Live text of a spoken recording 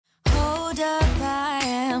Hold up, I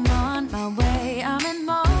am on my way, I'm in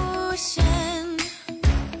motion.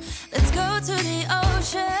 Let's go to the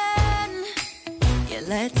ocean. Yeah,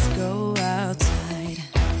 let's go outside.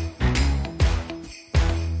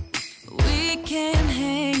 We can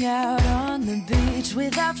hang out on the beach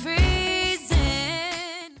without freezing.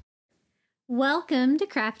 Welcome to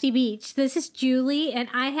Crafty Beach. This is Julie, and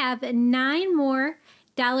I have 9 more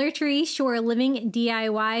Dollar Tree Shore Living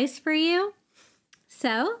DIYs for you.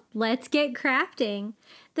 So let's get crafting.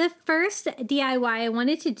 The first DIY I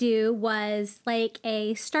wanted to do was like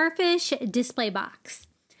a starfish display box.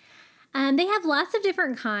 They have lots of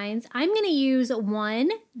different kinds. I'm going to use one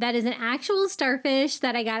that is an actual starfish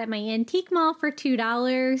that I got at my antique mall for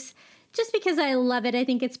 $2. Just because I love it, I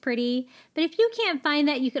think it's pretty. But if you can't find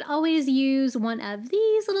that, you could always use one of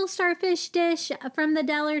these little starfish dish from the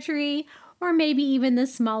Dollar Tree, or maybe even the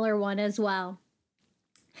smaller one as well.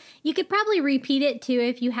 You could probably repeat it too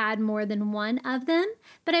if you had more than one of them,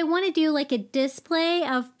 but I want to do like a display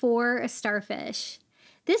of 4 starfish.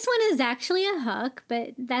 This one is actually a hook,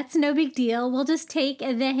 but that's no big deal. We'll just take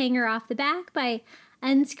the hanger off the back by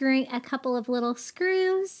unscrewing a couple of little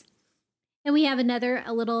screws. And we have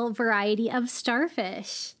a little variety of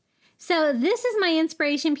starfish. So this is my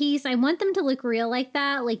inspiration piece. I want them to look real like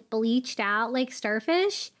that, like bleached out like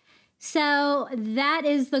starfish. So that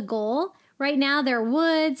is the goal. Right now they're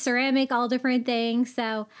wood, ceramic, all different things.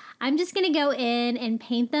 So I'm just gonna go in and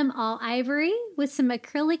paint them all ivory with some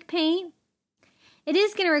acrylic paint. It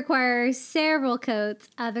is gonna require several coats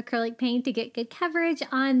of acrylic paint to get good coverage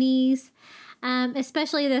on these,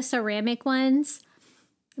 especially the ceramic ones.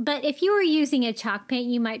 But if you were using a chalk paint,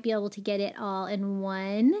 you might be able to get it all in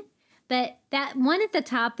one. But that one at the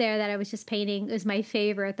top there that I was just painting is my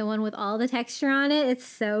favorite, the one with all the texture on it. It's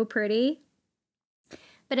so pretty.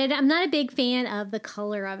 But I'm not a big fan of the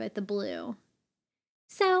color of it, the blue.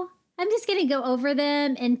 So I'm just going to go over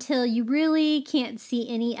them until you really can't see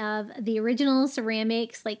any of the original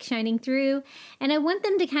ceramics like shining through. And I want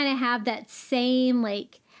them to kind of have that same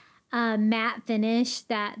like matte finish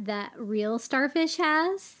that real starfish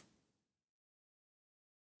has.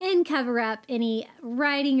 And cover up any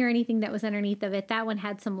writing or anything that was underneath of it. That one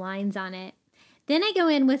had some lines on it. Then I go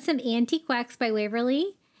in with some Antique Wax by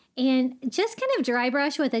Waverly and just kind of dry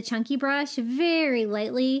brush with a chunky brush very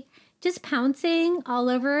lightly, just pouncing all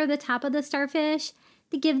over the top of the starfish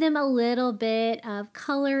to give them a little bit of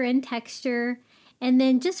color and texture. And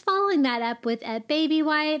then just following that up with a baby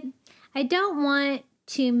white. I don't want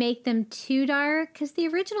to make them too dark because the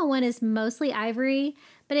original one is mostly ivory,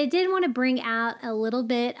 but I did want to bring out a little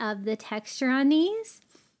bit of the texture on these,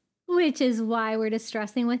 which is why we're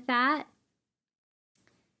distressing with that.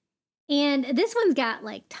 And this one's got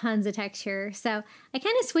like tons of texture, so I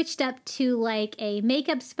kind of switched up to like a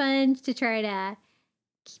makeup sponge to try to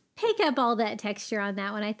pick up all that texture on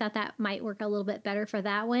that one. I thought that might work a little bit better for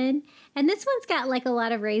that one. And this one's got like a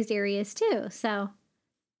lot of raised areas too, so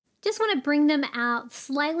just want to bring them out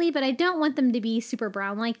slightly, but I don't want them to be super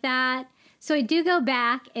brown like that. So I do go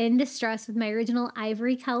back and distress with my original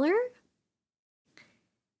ivory color,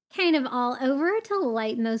 kind of all over to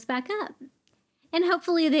lighten those back up. And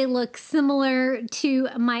hopefully they look similar to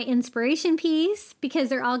my inspiration piece because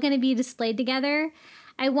they're all going to be displayed together.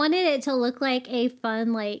 I wanted it to look like a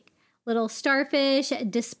fun, like little starfish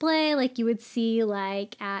display like you would see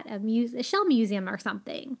like at a shell museum or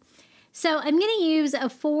something. So I'm going to use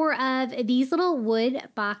 4 of these little wood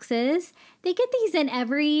boxes. They get these in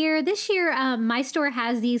every year. This year, my store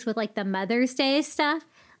has these with like the Mother's Day stuff,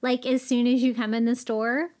 like as soon as you come in the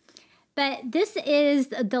store. But this is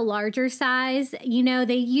the larger size. You know,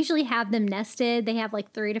 they usually have them nested. They have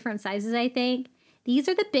like 3 different sizes, I think. These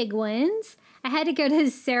are the big ones. I had to go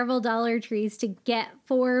to several Dollar Trees to get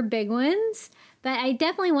 4 big ones, but I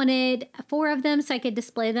definitely wanted 4 of them so I could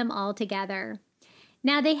display them all together.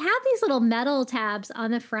 Now they have these little metal tabs on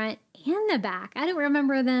the front and the back. I don't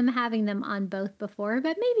remember them having them on both before,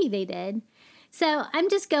 but maybe they did. So I'm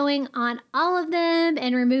just going on all of them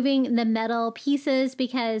and removing the metal pieces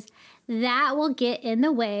because that will get in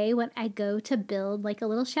the way when I go to build like a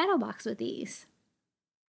little shadow box with these.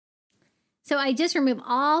 So I just remove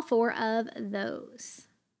all 4 of those.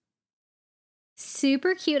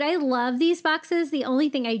 Super cute. I love these boxes. The only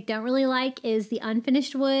thing I don't really like is the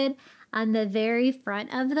unfinished wood on the very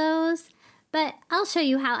front of those, but I'll show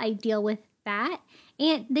you how I deal with that.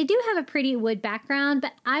 And they do have a pretty wood background,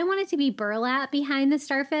 but I want it to be burlap behind the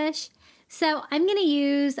starfish. So I'm going to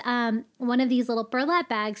use one of these little burlap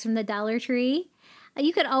bags from the Dollar Tree.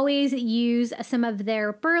 You could always use some of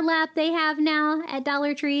their burlap they have now at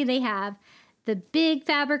Dollar Tree. They have the big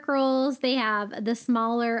fabric rolls. They have the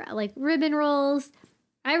smaller like ribbon rolls.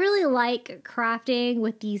 I really like crafting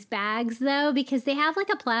with these bags though, because they have like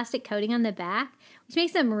a plastic coating on the back, which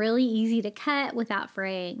makes them really easy to cut without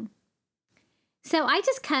fraying. So I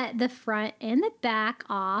just cut the front and the back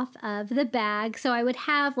off of the bag. So I would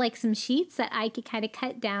have like some sheets that I could kind of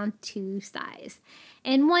cut down to size.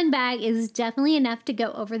 And one bag is definitely enough to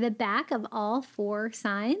go over the back of all 4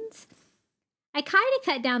 signs. I kind of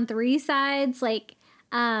cut down 3 sides, like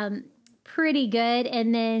pretty good,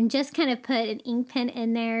 and then just kind of put an ink pen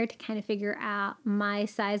in there to kind of figure out my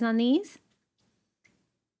size on these.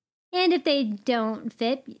 And if they don't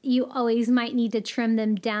fit, you always might need to trim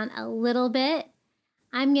them down a little bit.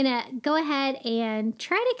 I'm gonna go ahead and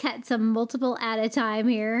try to cut some multiple at a time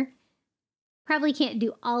here. Probably can't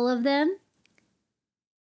do all of them,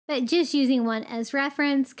 but just using one as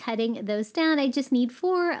reference, cutting those down, I just need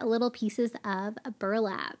 4 little pieces of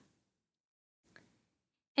burlap.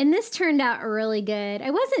 And this turned out really good. I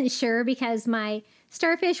wasn't sure because my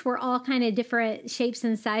starfish were all kind of different shapes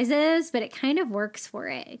and sizes, but it kind of works for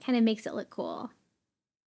it. It kind of makes it look cool.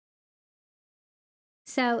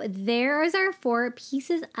 So there's our 4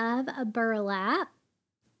 pieces of burlap.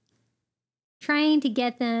 Trying to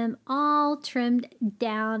get them all trimmed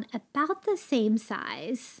down about the same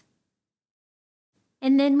size.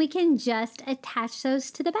 And then we can just attach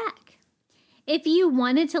those to the back. If you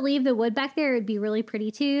wanted to leave the wood back there, it would be really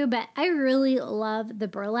pretty too, but I really love the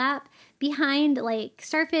burlap behind like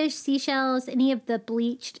starfish, seashells, any of the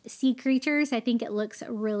bleached sea creatures. I think it looks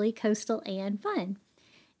really coastal and fun.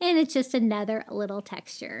 And it's just another little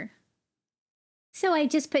texture. So I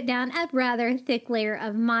just put down a rather thick layer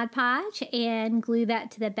of Mod Podge and glue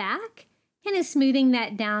that to the back, kind of smoothing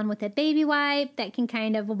that down with a baby wipe that can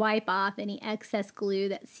kind of wipe off any excess glue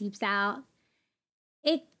that seeps out.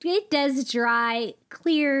 It does dry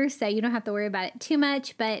clear, so you don't have to worry about it too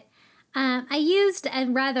much, but I used a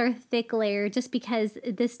rather thick layer just because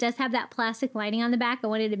this does have that plastic lining on the back. I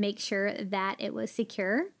wanted to make sure that it was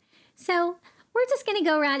secure. So we're just going to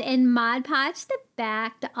go around and Mod Podge the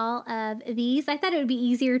back to all of these. I thought it would be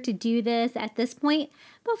easier to do this at this point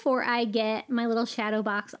before I get my little shadow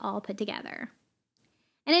box all put together.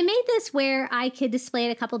 And I made this where I could display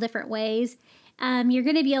it a couple different ways. You're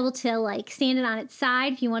going to be able to like stand it on its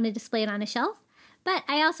side if you want to display it on a shelf. But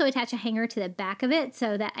I also attach a hanger to the back of it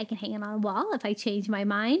so that I can hang it on a wall if I change my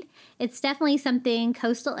mind. It's definitely something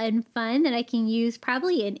coastal and fun that I can use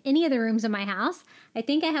probably in any of the rooms in my house. I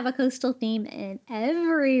think I have a coastal theme in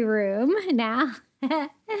every room now.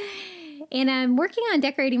 And I'm working on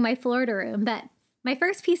decorating my Florida room, but my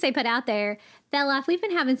first piece I put out there fell off. We've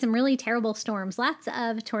been having some really terrible storms, lots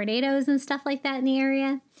of tornadoes and stuff like that in the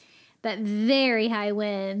area, but very high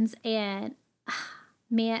winds. And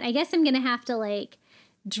man, I guess I'm going to have to like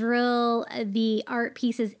drill the art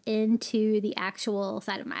pieces into the actual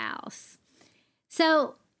side of my house.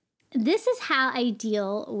 So this is how I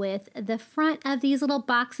deal with the front of these little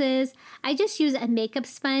boxes. I just use a makeup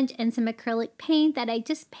sponge and some acrylic paint that I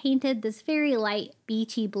just painted this very light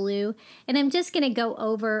beachy blue. And I'm just going to go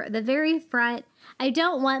over the very front. I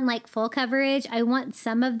don't want like full coverage. I want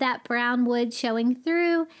some of that brown wood showing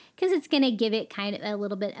through because it's going to give it kind of a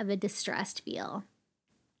little bit of a distressed feel.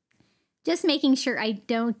 Just making sure I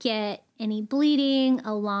don't get any bleeding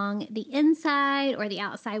along the inside or the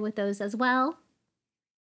outside with those as well.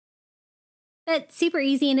 But super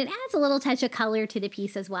easy, and it adds a little touch of color to the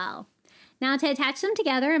piece as well. Now to attach them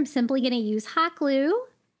together, I'm simply going to use hot glue.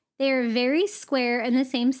 They're very square and the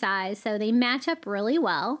same size, so they match up really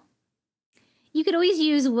well. You could always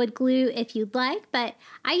use wood glue if you'd like, but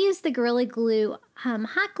I use the Gorilla Glue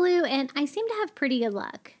hot glue, and I seem to have pretty good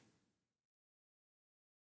luck.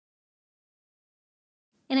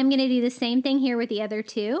 And I'm going to do the same thing here with the other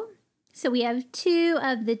 2. So we have 2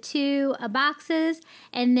 of the 2 boxes,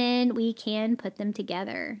 and then we can put them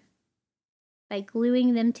together by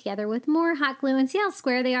gluing them together with more hot glue. And see how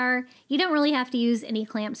square they are? You don't really have to use any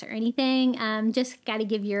clamps or anything. Just got to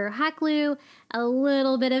give your hot glue a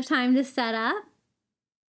little bit of time to set up.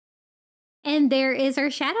 And there is our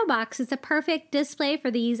shadow box. It's a perfect display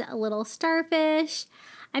for these little starfish.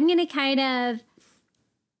 I'm going to kind of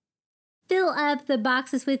fill up the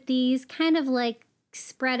boxes with these, kind of like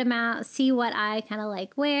spread them out, see what I kind of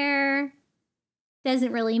like where.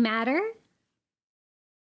 Doesn't really matter.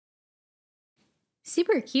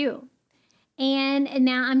 Super cute. And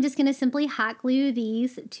now I'm just going to simply hot glue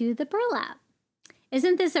these to the burlap.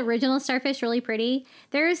 Isn't this original starfish really pretty?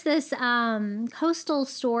 There's this coastal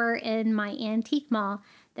store in my antique mall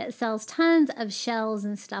that sells tons of shells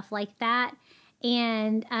and stuff like that.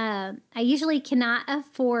 And I usually cannot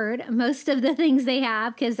afford most of the things they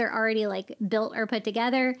have because they're already like built or put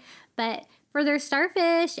together. But for their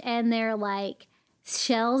starfish and their like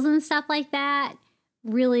shells and stuff like that.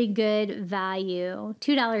 Really good value.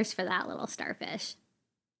 $2 for that little starfish.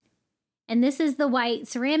 And this is the white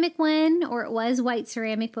ceramic one, or it was white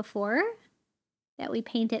ceramic before, that we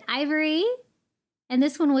painted ivory. And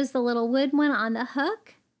this one was the little wood one on the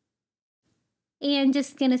hook. And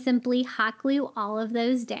just gonna simply hot glue all of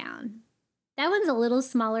those down. That one's a little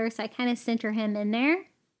smaller, so I kind of center him in there.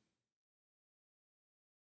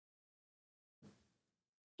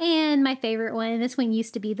 And my favorite one, this one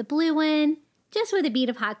used to be the blue one, just with a bead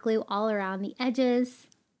of hot glue all around the edges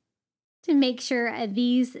to make sure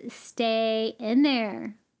these stay in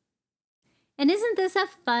there. And isn't this a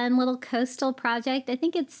fun little coastal project? I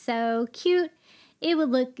think it's so cute. It would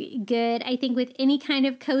look good, I think, with any kind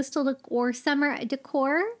of coastal or summer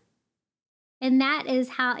decor. And that is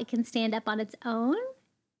how it can stand up on its own.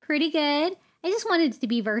 Pretty good. I just wanted it to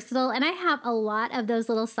be versatile, and I have a lot of those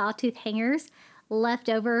little sawtooth hangers left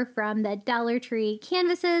over from the Dollar Tree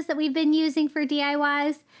canvases that we've been using for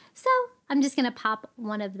DIYs. So I'm just gonna pop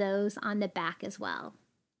one of those on the back as well.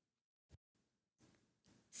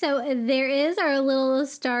 So there is our little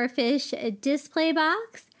starfish display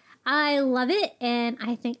box. I love it, and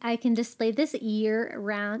I think I can display this year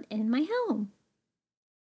round in my home.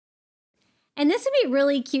 And this would be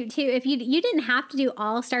really cute too. If you didn't have to do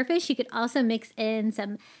all starfish, you could also mix in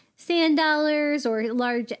some sand dollars or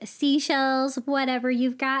large seashells, whatever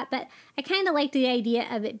you've got. But I kind of like the idea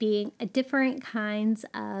of it being different kinds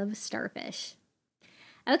of starfish.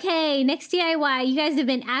 Okay, next DIY. You guys have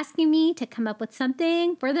been asking me to come up with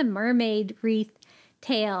something for the mermaid wreath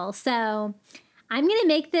tail. So I'm going to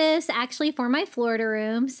make this actually for my Florida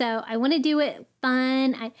room. So I want to do it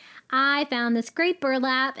fun. I found this great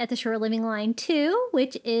burlap at the Shore Living Line 2,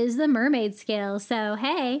 which is the mermaid scale. So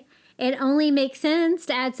hey, it only makes sense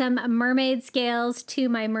to add some mermaid scales to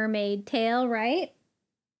my mermaid tail, right?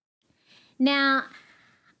 Now,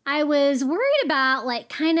 I was worried about like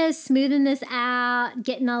kind of smoothing this out,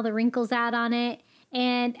 getting all the wrinkles out on it.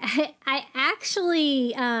 And I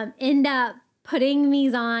actually end up putting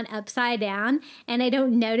these on upside down, and I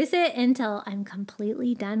don't notice it until I'm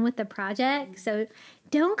completely done with the project. So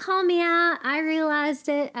don't call me out. I realized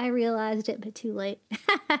it, but too late.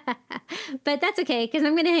 But that's okay, because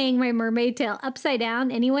I'm going to hang my mermaid tail upside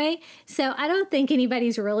down anyway. So I don't think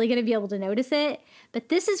anybody's really going to be able to notice it. But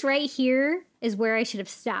this is right here is where I should have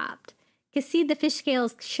stopped. Because see, the fish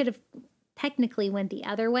scales should have technically went the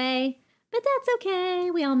other way. But that's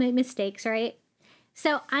okay. We all make mistakes, right?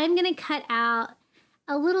 So I'm going to cut out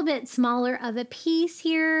a little bit smaller of a piece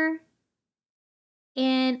here.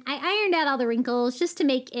 And I ironed out all the wrinkles just to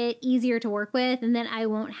make it easier to work with, and then I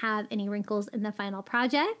won't have any wrinkles in the final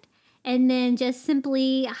project. And then just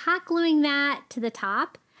simply hot gluing that to the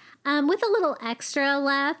top with a little extra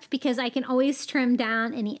left, because I can always trim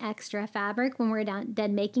down any extra fabric when we're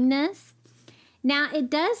done making this. Now it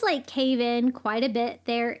does like cave in quite a bit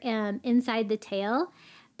there inside the tail,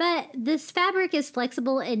 but this fabric is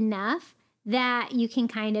flexible enough that you can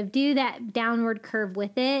kind of do that downward curve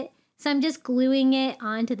with it. So I'm just gluing it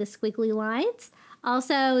onto the squiggly lines,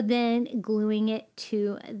 also then gluing it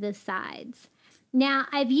to the sides. Now,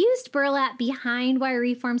 I've used burlap behind wire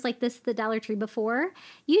reforms like this at the Dollar Tree before.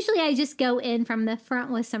 Usually I just go in from the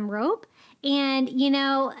front with some rope, and you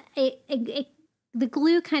know, the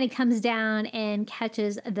glue kind of comes down and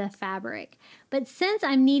catches the fabric. But since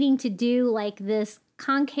I'm needing to do like this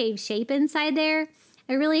concave shape inside there,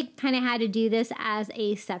 I really kind of had to do this as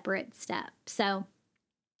a separate step. So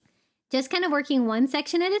just kind of working one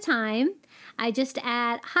section at a time. I just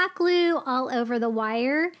add hot glue all over the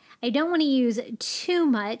wire. I don't want to use too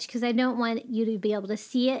much because I don't want you to be able to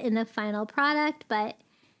see it in the final product, but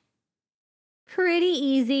pretty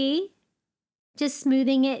easy. Just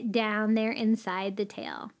smoothing it down there inside the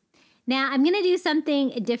tail. Now I'm going to do something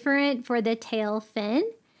different for the tail fin.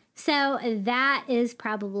 So that is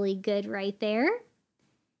probably good right there.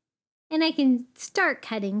 And I can start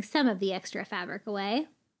cutting some of the extra fabric away.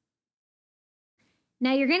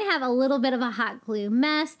 Now you're going to have a little bit of a hot glue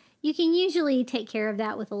mess. You can usually take care of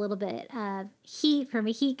that with a little bit of heat from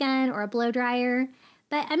a heat gun or a blow dryer.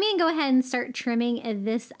 But I'm going to go ahead and start trimming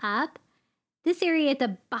this up. This area at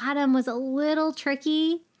the bottom was a little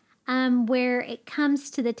tricky where it comes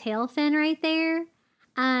to the tail fin right there.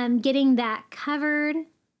 Getting that covered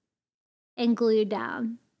and glued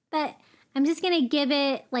down. But I'm just going to give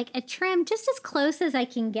it like a trim just as close as I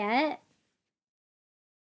can get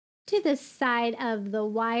to the side of the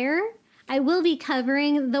wire. I will be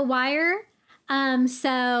covering the wire,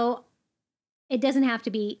 so it doesn't have to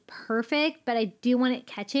be perfect, but I do want it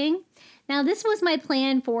catching. Now this was my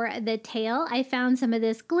plan for the tail. I found some of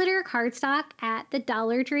this glitter cardstock at the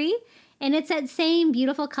Dollar Tree, And it's that same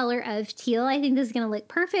beautiful color of teal. I think this is going to look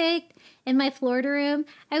perfect in my Florida room.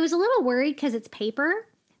 I was a little worried because it's paper,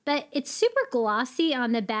 but it's super glossy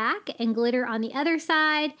on the back and glitter on the other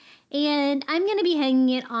side. And I'm going to be hanging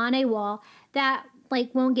it on a wall that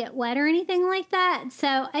like won't get wet or anything like that.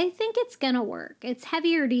 So I think it's going to work. It's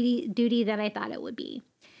heavier duty than I thought it would be.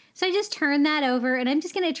 So I just turned that over and I'm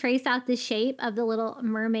just going to trace out the shape of the little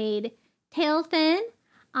mermaid tail fin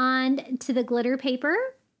onto the glitter paper.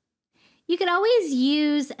 You could always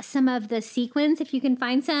use some of the sequins if you can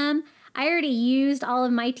find some. I already used all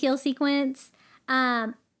of my teal sequins.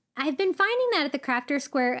 I've been finding that at the Crafter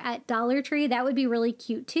Square at Dollar Tree. That would be really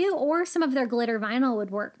cute too. Or some of their glitter vinyl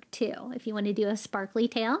would work too if you want to do a sparkly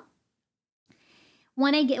tail.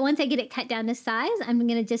 Once I get it cut down to size, I'm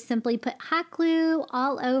going to just simply put hot glue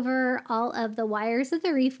all over all of the wires of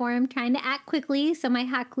the reform. I'm trying to act quickly so my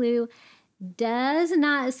hot glue does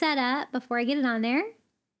not set up before I get it on there.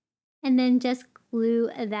 And then just glue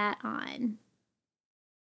that on.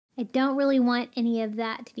 I don't really want any of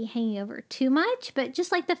that to be hanging over too much, but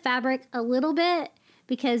just like the fabric a little bit,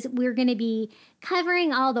 because we're going to be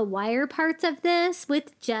covering all the wire parts of this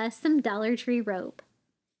with just some Dollar Tree rope.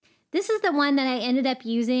 This is the one that I ended up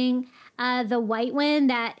using, the white one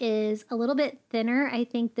that is a little bit thinner. I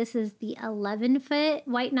think this is the 11-foot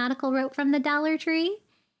white nautical rope from the Dollar Tree,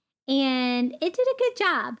 and it did a good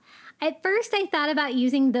job. At first, I thought about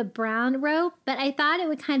using the brown rope, but I thought it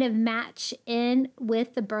would kind of match in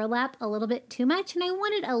with the burlap a little bit too much, and I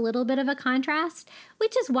wanted a little bit of a contrast,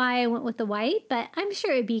 which is why I went with the white, but I'm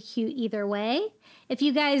sure it'd be cute either way. If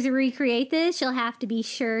you guys recreate this, you'll have to be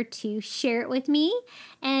sure to share it with me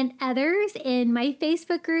and others in my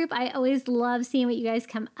Facebook group. I always love seeing what you guys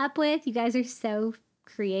come up with. You guys are so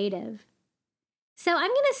creative. So I'm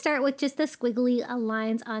going to start with just the squiggly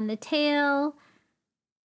lines on the tail,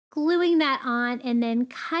 gluing that on and then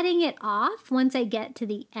cutting it off once I get to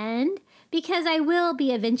the end, because I will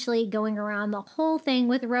be eventually going around the whole thing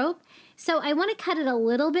with rope. So I want to cut it a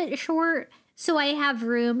little bit short so I have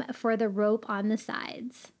room for the rope on the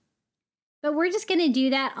sides. But we're just going to do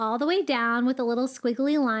that all the way down with the little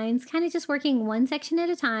squiggly lines, kind of just working one section at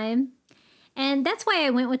a time. And that's why I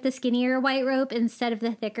went with the skinnier white rope instead of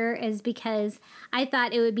the thicker, is because I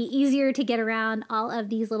thought it would be easier to get around all of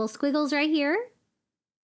these little squiggles right here.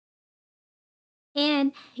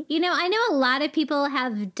 And, you know, I know a lot of people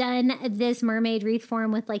have done this mermaid wreath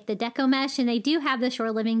form with like the deco mesh, and they do have the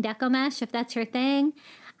shore living deco mesh if that's your thing.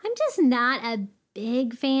 I'm just not a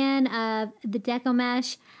big fan of the deco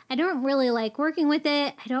mesh. I don't really like working with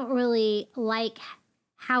it. I don't really like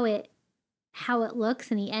how it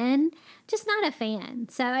looks in the end. Just not a fan.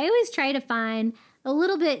 So I always try to find a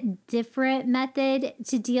little bit different method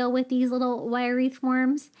to deal with these little wire wreath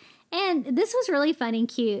forms. And this was really fun and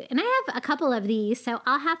cute. And I have a couple of these, so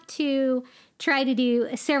I'll have to try to do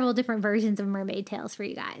several different versions of mermaid tails for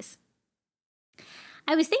you guys.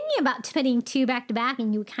 I was thinking about putting two back to back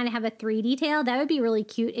and you kind of have a 3D tail. That would be really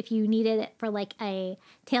cute if you needed it for like a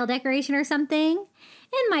tail decoration or something.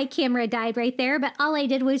 And my camera died right there, but all I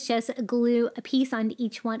did was just glue a piece onto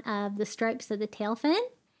each one of the stripes of the tail fin.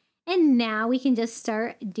 And now we can just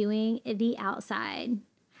start doing the outside.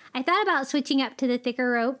 I thought about switching up to the thicker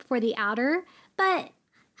rope for the outer, but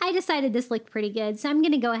I decided this looked pretty good. So I'm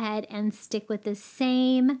going to go ahead and stick with the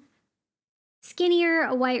same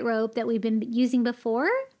skinnier white rope that we've been using before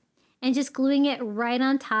and just gluing it right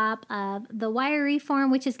on top of the wire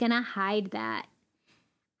reform, which is going to hide that.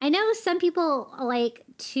 I know some people like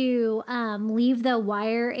to leave the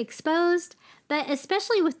wire exposed, but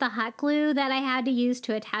especially with the hot glue that I had to use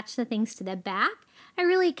to attach the things to the back, I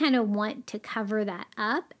really kind of want to cover that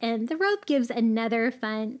up, and the rope gives another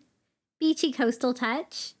fun beachy coastal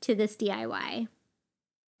touch to this DIY.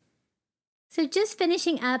 So just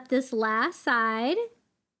finishing up this last side,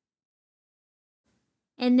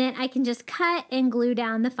 and then I can just cut and glue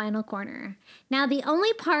down the final corner. Now the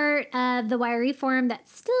only part of the wire reform that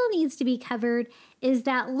still needs to be covered is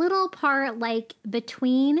that little part like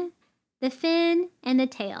between the fin and the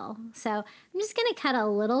tail. So I'm just going to cut a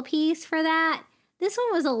little piece for that. This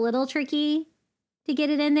one was a little tricky to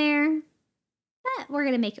get it in there, but we're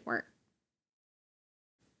going to make it work.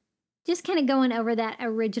 Just kind of going over that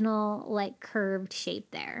original like curved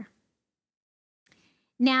shape there.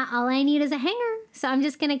 Now all I need is a hanger, so I'm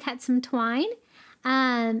just going to cut some twine.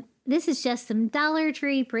 This is just some Dollar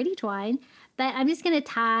Tree pretty twine, but I'm just going to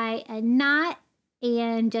tie a knot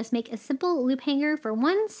and just make a simple loop hanger for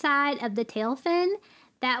one side of the tail fin.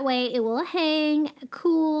 That way it will hang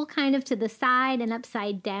cool kind of to the side and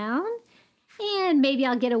upside down. And maybe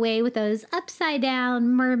I'll get away with those upside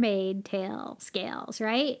down mermaid tail scales,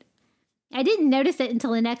 right? I didn't notice it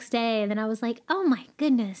until the next day, and then I was like, oh my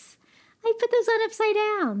goodness, I put those on upside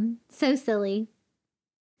down. So silly.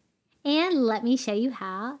 And let me show you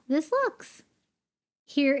how this looks.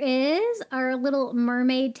 Here is our little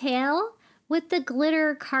mermaid tail with the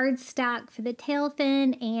glitter cardstock for the tail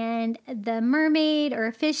fin and the mermaid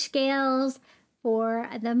or fish scales for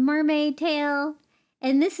the mermaid tail.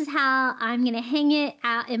 And this is how I'm going to hang it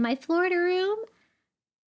out in my Florida room.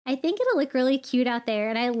 I think it'll look really cute out there,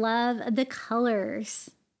 and I love the colors.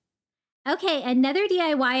 Okay, another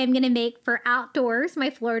DIY I'm going to make for outdoors, my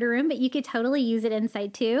Florida room, but you could totally use it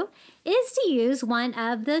inside too, is to use one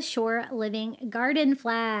of the Shore Living garden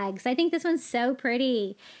flags. I think this one's so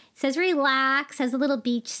pretty. It says relax, has a little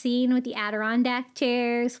beach scene with the Adirondack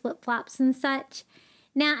chairs, flip-flops and such.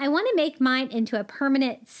 Now, I want to make mine into a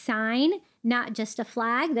permanent sign, not just a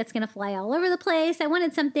flag that's going to fly all over the place. I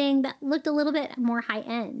wanted something that looked a little bit more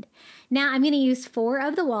high-end. Now, I'm going to use 4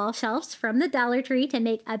 of the wall shelves from the Dollar Tree to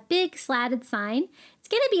make a big slatted sign. It's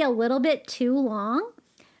going to be a little bit too long,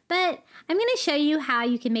 but I'm going to show you how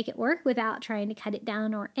you can make it work without trying to cut it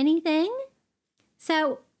down or anything.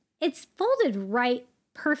 So it's folded right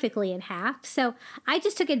perfectly in half. So I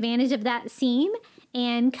just took advantage of that seam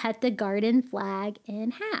and cut the garden flag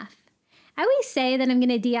in half. I always say that I'm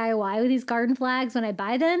going to DIY with these garden flags when I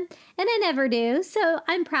buy them, and I never do. So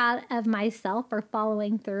I'm proud of myself for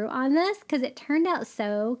following through on this because it turned out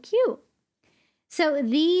so cute. So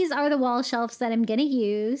these are the wall shelves that I'm going to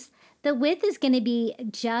use. The width is going to be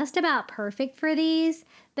just about perfect for these,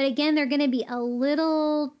 but again, they're going to be a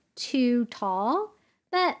little too tall,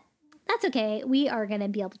 but that's okay. We are going to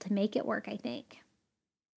be able to make it work, I think.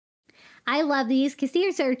 I love these because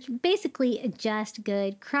these are basically just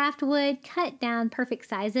good craft wood, cut down perfect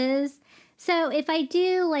sizes. So if I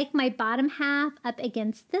do like my bottom half up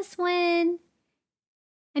against this one,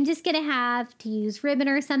 I'm just going to have to use ribbon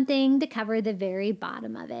or something to cover the very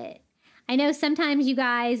bottom of it. I know sometimes you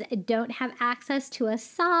guys don't have access to a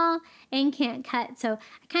saw and can't cut, so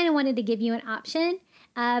I kind of wanted to give you an option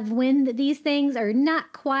of when these things are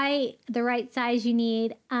not quite the right size you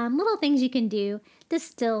need, little things you can do to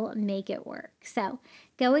still make it work. So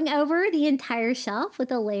going over the entire shelf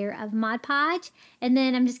with a layer of Mod Podge, and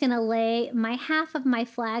then I'm just going to lay my half of my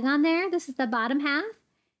flag on there. This is the bottom half,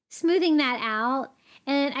 smoothing that out.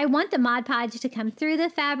 And I want the Mod Podge to come through the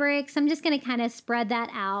fabric, so I'm just going to kind of spread that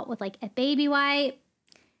out with like a baby wipe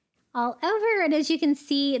all over. And as you can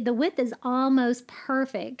see, the width is almost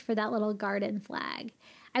perfect for that little garden flag.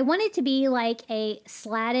 I want it to be like a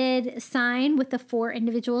slatted sign with the 4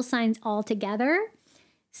 individual signs all together.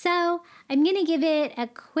 So I'm going to give it a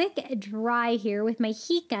quick dry here with my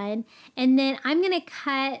heat gun, and then I'm going to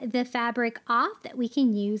cut the fabric off that we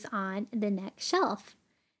can use on the next shelf.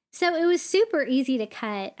 So it was super easy to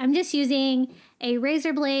cut. I'm just using a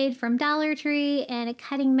razor blade from Dollar Tree and a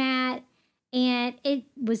cutting mat, and it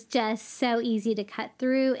was just so easy to cut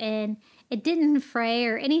through, and it didn't fray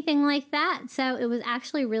or anything like that, so it was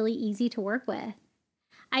actually really easy to work with.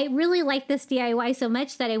 I really like this DIY so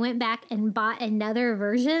much that I went back and bought another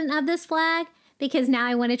version of this flag because now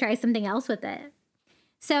I want to try something else with it.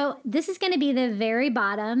 So this is going to be the very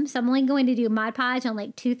bottom, so I'm only going to do Mod Podge on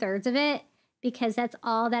like 2/3 of it because that's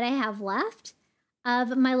all that I have left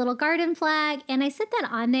of my little garden flag, and I set that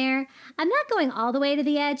on there. I'm not going all the way to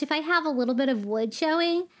the edge. If I have a little bit of wood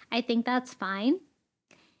showing, I think that's fine.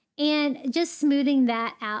 And just smoothing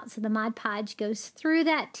that out so the Mod Podge goes through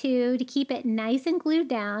that too to keep it nice and glued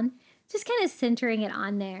down, just kind of centering it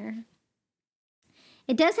on there.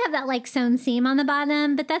 It does have that like sewn seam on the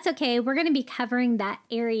bottom, but that's okay. We're going to be covering that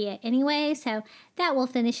area anyway, so that will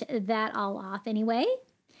finish that all off anyway.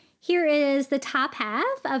 Here is the top half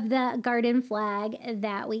of the garden flag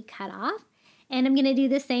that we cut off. And I'm going to do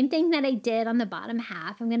the same thing that I did on the bottom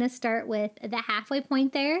half. I'm going to start with the halfway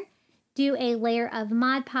point there, do a layer of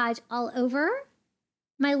Mod Podge all over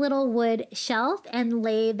my little wood shelf and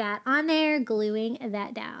lay that on there, gluing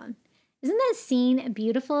that down. Isn't that scene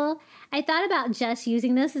beautiful? I thought about just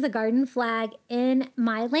using this as a garden flag in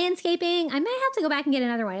my landscaping. I might have to go back and get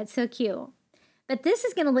another one. It's so cute. But this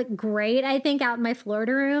is going to look great, I think, out in my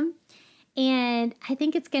Florida room. And I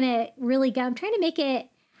think it's going to really go. I'm trying to make it,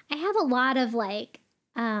 I have a lot of like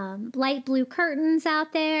light blue curtains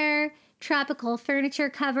out there, tropical furniture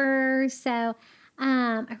covers. So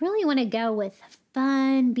I really want to go with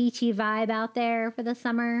fun, beachy vibe out there for the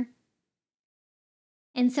summer.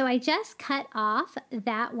 And so I just cut off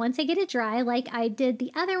that once I get it dry like I did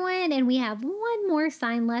the other one, and we have one more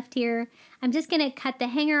sign left here. I'm just going to cut the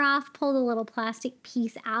hanger off, pull the little plastic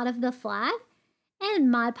piece out of the flag,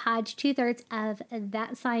 and Mod Podge 2/3 of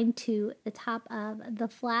that sign to the top of the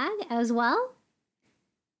flag as well.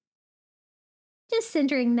 Just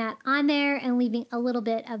centering that on there and leaving a little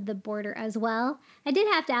bit of the border as well. I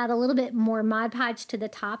did have to add a little bit more Mod Podge to the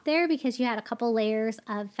top there because you had a couple layers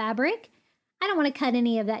of fabric. I don't want to cut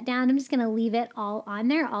any of that down. I'm just going to leave it all on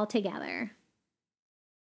there all together.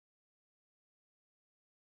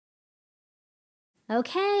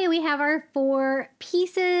 Okay, we have our 4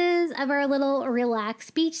 pieces of our little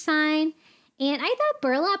relaxed beach sign. And I thought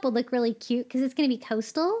burlap would look really cute because it's going to be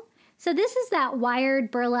coastal. So this is that wired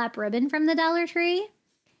burlap ribbon from the Dollar Tree.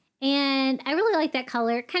 And I really like that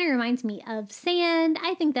color. It kind of reminds me of sand.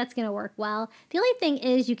 I think that's going to work well. The only thing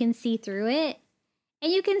is you can see through it.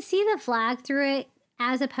 And you can see the flag through it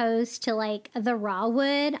as opposed to like the raw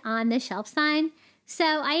wood on the shelf sign. So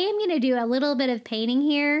I am going to do a little bit of painting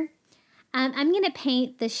here. I'm going to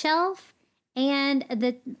paint the shelf and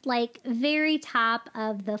the like very top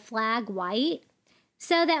of the flag white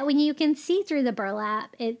so that when you can see through the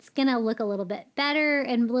burlap, it's going to look a little bit better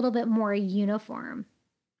and a little bit more uniform.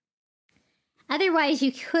 Otherwise,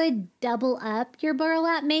 you could double up your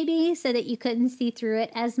burlap maybe so that you couldn't see through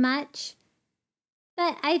it as much.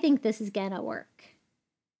 But I think this is going to work.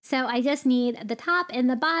 So I just need the top and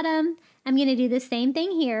the bottom. I'm going to do the same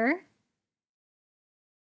thing here.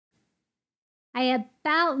 I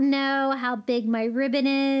about know how big my ribbon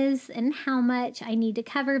is and how much I need to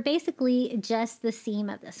cover, basically just the seam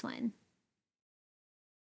of this one.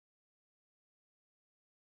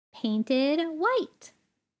 Painted white.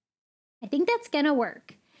 I think that's gonna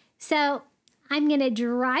work. So I'm gonna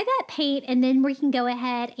dry that paint and then we can go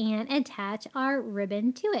ahead and attach our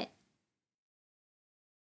ribbon to it.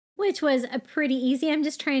 Which was pretty easy. I'm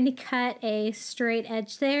just trying to cut a straight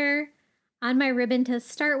edge there on my ribbon to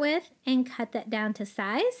start with and cut that down to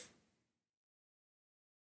size.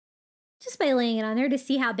 Just by laying it on there to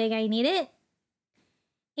see how big I need it.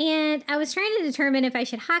 And I was trying to determine if I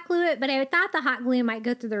should hot glue it, but I thought the hot glue might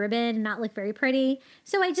go through the ribbon and not look very pretty.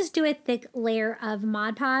 So I just do a thick layer of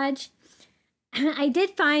Mod Podge. I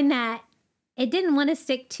did find that it didn't want to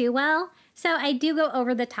stick too well. So I do go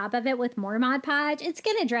over the top of it with more Mod Podge. It's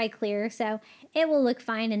going to dry clear, so it will look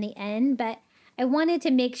fine in the end, but I wanted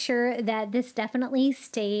to make sure that this definitely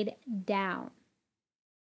stayed down.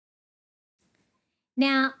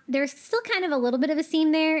 Now, there's still kind of a little bit of a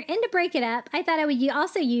seam there, and to break it up, I thought I would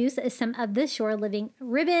also use some of the Shore Living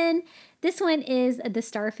ribbon. This one is the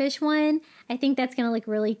starfish one. I think that's going to look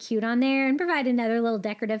really cute on there and provide another little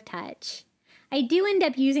decorative touch. I do end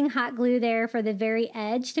up using hot glue there for the very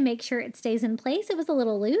edge to make sure it stays in place. It was a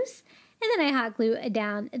little loose, and then I hot glue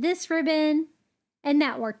down this ribbon, and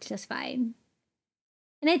that worked just fine.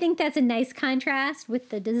 And I think that's a nice contrast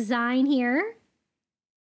with the design here.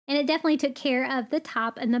 And it definitely took care of the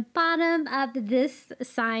top and the bottom of this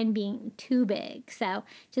sign being too big. So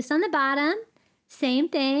just on the bottom, same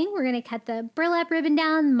thing. We're going to cut the burlap ribbon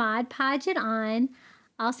down, Mod Podge it on.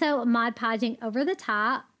 Also Mod Podging over the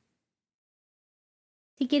top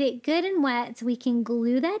to get it good and wet so we can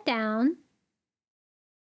glue that down.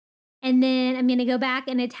 And then I'm going to go back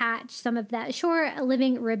and attach some of that Shore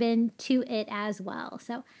Living ribbon to it as well.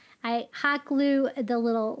 So I hot glue the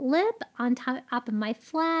little lip on top of my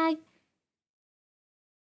flag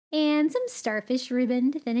and some starfish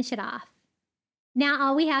ribbon to finish it off. Now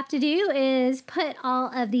all we have to do is put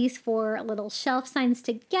all of these 4 little shelf signs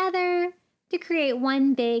together to create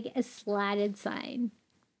one big slatted sign.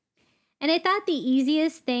 And I thought the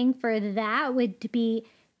easiest thing for that would be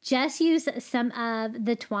just use some of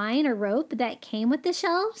the twine or rope that came with the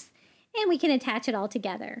shelves, and we can attach it all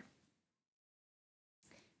together.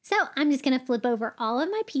 So I'm just going to flip over all of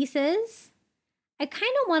my pieces. I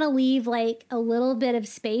kind of want to leave like a little bit of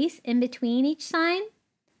space in between each sign.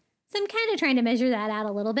 So I'm kind of trying to measure that out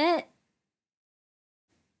a little bit.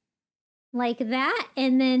 Like that.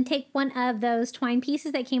 And then take one of those twine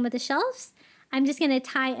pieces that came with the shelves. I'm just going to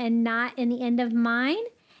tie a knot in the end of mine.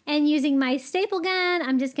 And using my staple gun,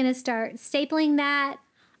 I'm just going to start stapling that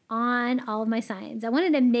on all of my signs. I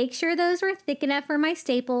wanted to make sure those were thick enough for my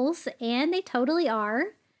staples, and they totally are.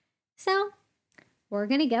 So we're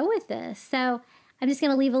going to go with this. So I'm just going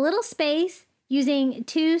to leave a little space using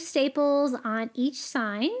 2 staples on each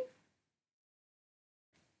sign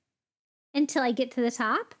until I get to the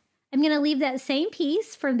top. I'm going to leave that same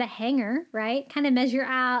piece from the hanger, right? Kind of measure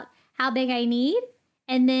out how big I need.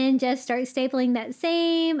 And then just start stapling that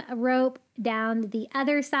same rope down the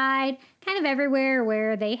other side, kind of everywhere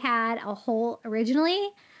where they had a hole originally.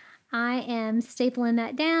 I am stapling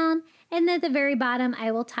that down, and then at the very bottom,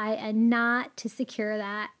 I will tie a knot to secure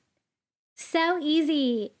that. So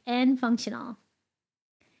easy and functional.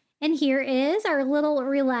 And here is our little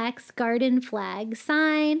relaxed garden flag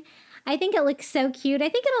sign. I think it looks so cute. I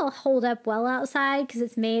think it'll hold up well outside because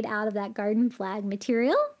it's made out of that garden flag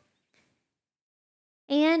material.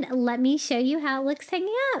 And let me show you how it looks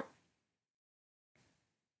hanging up.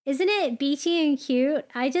 Isn't it beachy and cute?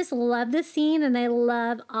 I just love the scene and I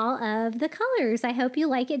love all of the colors. I hope you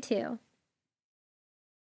like it too.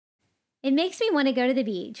 It makes me want to go to the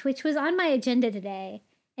beach, which was on my agenda today.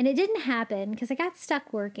 And it didn't happen because I got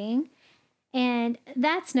stuck working. And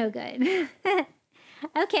that's no good.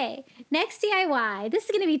 Okay, next DIY. This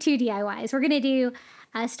is going to be 2 DIYs. We're going to do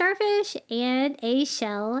a starfish and a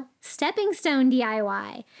shell stepping stone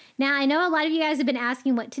DIY. Now, I know a lot of you guys have been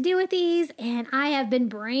asking what to do with these, and I have been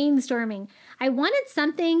brainstorming. I wanted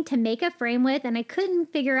something to make a frame with, and I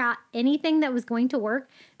couldn't figure out anything that was going to work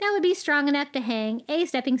that would be strong enough to hang a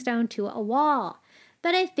stepping stone to a wall.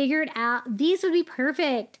 But I figured out these would be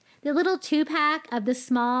perfect. The little 2-pack of the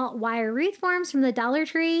small wire wreath forms from the Dollar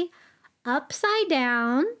Tree upside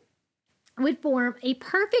down would form a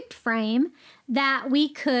perfect frame that we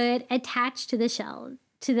could attach to the shell,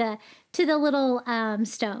 to the little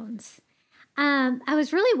stones. I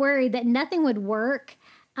was really worried that nothing would work,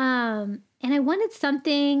 and I wanted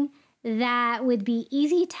something that would be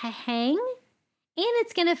easy to hang, and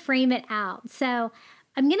it's going to frame it out. So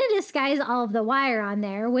I'm going to disguise all of the wire on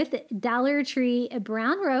there with Dollar Tree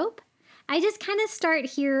brown rope. I just kind of start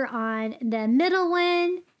here on the middle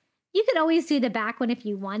one. You could always do the back one if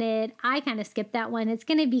you wanted. I kind of skipped that one. It's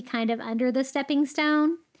going to be kind of under the stepping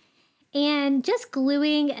stone. And just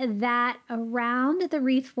gluing that around the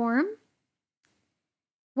wreath form.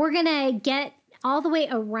 We're going to get all the way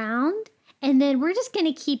around. And then we're just going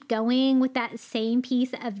to keep going with that same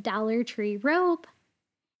piece of Dollar Tree rope.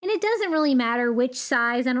 And it doesn't really matter which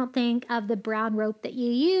size, I don't think, of the brown rope that you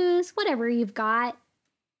use. Whatever you've got.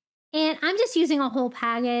 And I'm just using a whole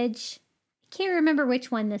package. Can't remember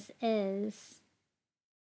which one this is.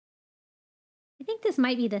 I think this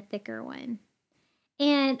might be the thicker one.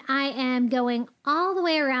 And I am going all the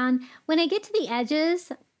way around. When I get to the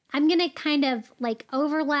edges, I'm going to kind of like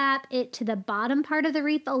overlap it to the bottom part of the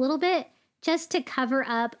wreath a little bit just to cover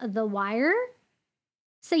up the wire.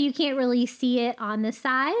 So you can't really see it on the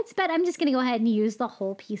sides, but I'm just going to go ahead and use the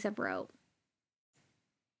whole piece of rope.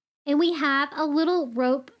 And we have a little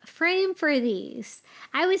rope frame for these.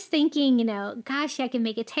 I was thinking, gosh, I can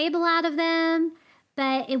make a table out of them,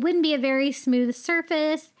 but it wouldn't be a very smooth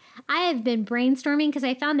surface. I have been brainstorming because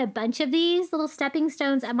I found a bunch of these little stepping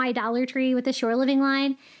stones at my Dollar Tree with the Shore Living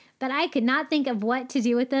line, but I could not think of what to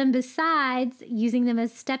do with them besides using them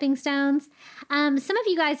as stepping stones. Some of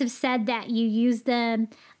you guys have said that you use them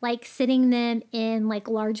like sitting them in like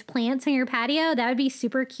large plants on your patio. That would be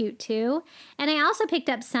super cute too. And I also picked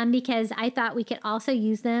up some because I thought we could also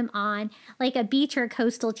use them on like a beach or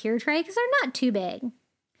coastal tier tray because they're not too big.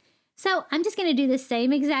 So I'm just going to do the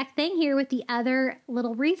same exact thing here with the other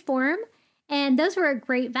little wreath form. And those were a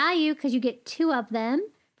great value because you get 2 of them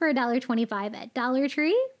for $1.25 at Dollar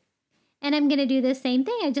Tree. And I'm going to do the same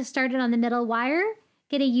thing. I just started on the middle wire.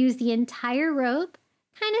 Going to use the entire rope,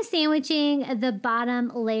 kind of sandwiching the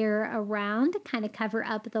bottom layer around to kind of cover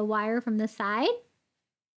up the wire from the side.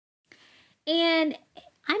 And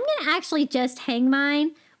I'm going to actually just hang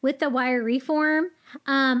mine with the wire reform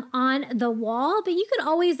on the wall. But you could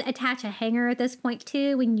always attach a hanger at this point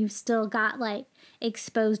too when you've still got like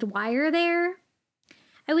exposed wire there.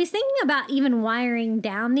 I was thinking about even wiring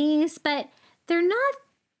down these, but they're not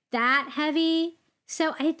that heavy.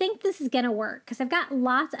 So I think this is going to work because I've got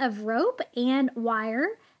lots of rope and wire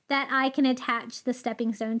that I can attach the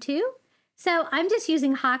stepping stone to. So I'm just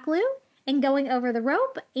using hot glue and going over the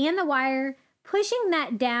rope and the wire, pushing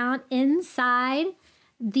that down inside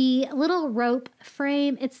the little rope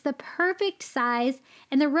frame. It's the perfect size,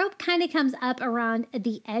 and the rope kind of comes up around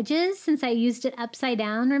the edges since I used it upside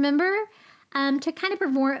down, remember? To kind of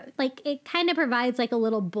perform, like it kind of provides like a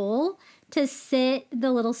little bowl to sit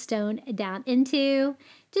the little stone down into.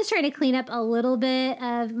 Just trying to clean up a little bit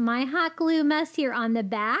of my hot glue mess here on the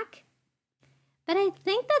back. But I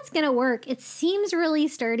think that's going to work. It seems really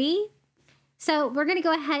sturdy. So we're going to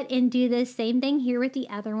go ahead and do the same thing here with the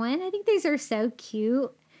other one. I think these are so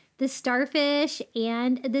cute. The starfish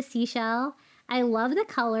and the seashell. I love the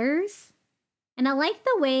colors. And I like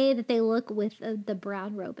the way that they look with the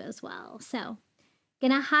brown rope as well. So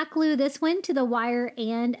gonna hot glue this one to the wire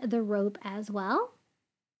and the rope as well.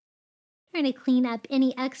 Trying to clean up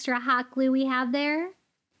any extra hot glue we have there.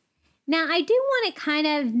 Now I do want to kind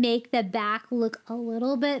of make the back look a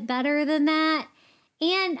little bit better than that.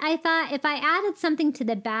 And I thought if I added something to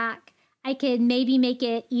the back, I could maybe make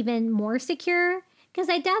it even more secure because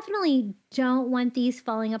I definitely don't want these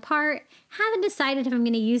falling apart. Haven't decided if I'm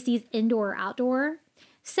going to use these indoor or outdoor.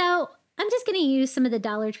 So I'm just going to use some of the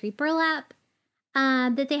Dollar Tree burlap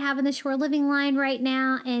that they have in the shore living line right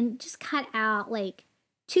now and just cut out like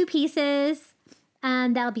 2 pieces.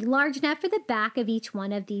 That'll be large enough for the back of each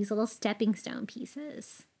one of these little stepping stone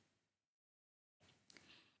pieces.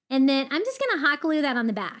 And then I'm just going to hot glue that on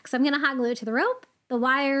the back. So I'm going to hot glue it to the rope, the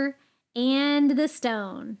wire, and the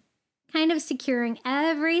stone. Kind of securing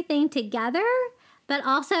everything together, but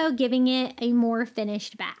also giving it a more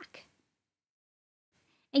finished back.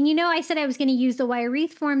 And you know, I said I was going to use the wire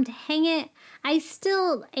wreath form to hang it. I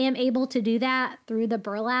still am able to do that through the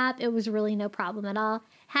burlap. It was really no problem at all.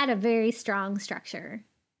 Had a very strong structure.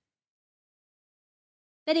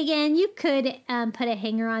 But again, you could put a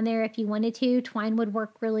hanger on there if you wanted to. Twine would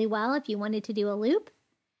work really well if you wanted to do a loop.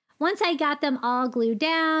 Once I got them all glued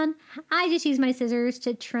down, I just used my scissors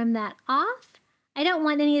to trim that off. I don't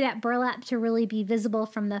want any of that burlap to really be visible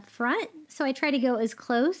from the front, so I try to go as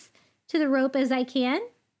close to the rope as I can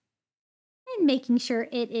and making sure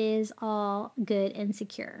it is all good and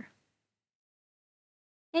secure.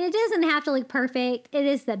 And it doesn't have to look perfect. It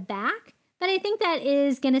is the back, but I think that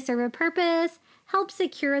is going to serve a purpose, help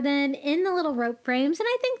secure them in the little rope frames, and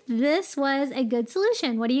I think this was a good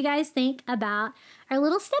solution. What do you guys think about our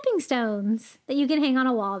little stepping stones that you can hang on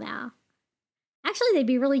a wall now? Actually, they'd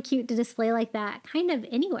be really cute to display like that kind of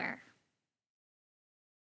anywhere.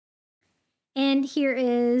 And here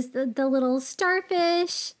is the little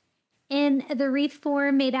starfish in the wreath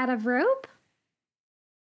form made out of rope.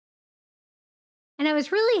 And I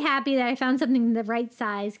was really happy that I found something the right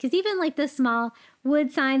size, because even like the small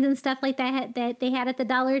wood signs and stuff like that they had at the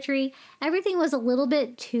Dollar Tree, everything was a little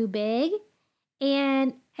bit too big.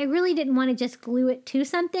 And I really didn't want to just glue it to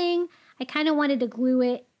something. I kind of wanted to glue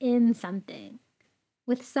it in something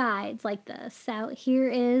with sides like this. So here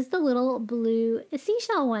is the little blue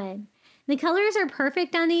seashell one. The colors are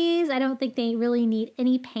perfect on these. I don't think they really need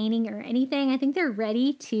any painting or anything. I think they're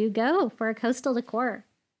ready to go for a coastal decor.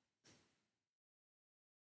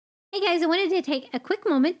 Hey guys, I wanted to take a quick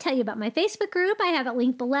moment to tell you about my Facebook group. I have it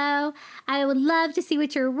linked below. I would love to see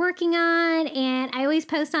what you're working on, and I always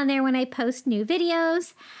post on there when I post new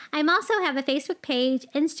videos. I also have a Facebook page,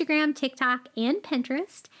 Instagram, TikTok, and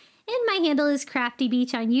Pinterest. And my handle is Crafty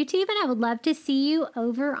Beach on YouTube, and I would love to see you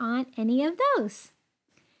over on any of those.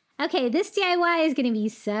 Okay, this DIY is going to be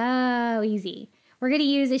so easy. We're going to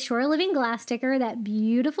use a shore living glass sticker, that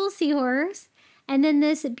beautiful seahorse, and then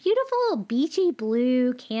this beautiful beachy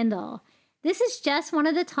blue candle. This is just one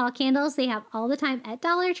of the tall candles they have all the time at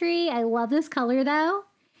Dollar Tree. I love this color though.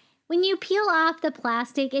 When you peel off the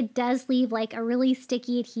plastic, it does leave like a really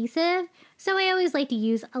sticky adhesive. So I always like to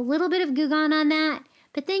use a little bit of Glue Gun on that.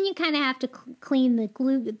 But then you kind of have to clean the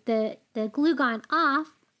Glue Gun off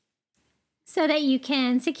so that you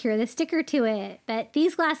can secure the sticker to it. But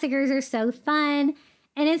these glass stickers are so fun,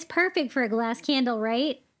 and it's perfect for a glass candle,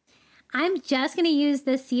 right? I'm just going to use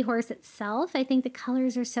the seahorse itself. I think the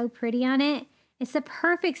colors are so pretty on it. It's the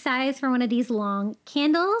perfect size for one of these long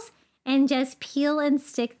candles, and just peel and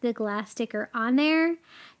stick the glass sticker on there.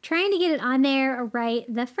 Trying to get it on there right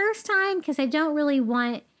the first time because I don't really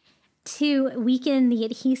want to weaken the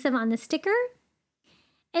adhesive on the sticker.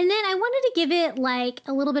 And then I wanted to give it like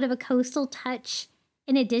a little bit of a coastal touch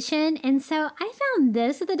in addition. And so I found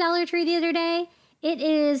this at the Dollar Tree the other day. It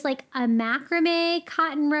is like a macrame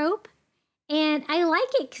cotton rope. And I like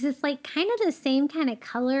it because it's like kind of the same kind of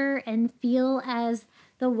color and feel as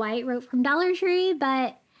the white rope from Dollar Tree,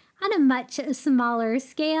 but on a much smaller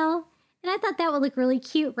scale. And I thought that would look really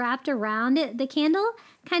cute wrapped around it, the candle,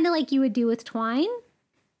 kind of like you would do with twine,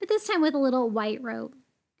 but this time with a little white rope.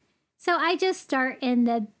 So I just start in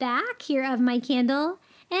the back here of my candle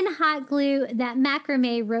and hot glue that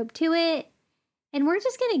macrame rope to it. And we're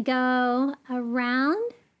just going to go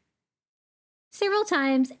around several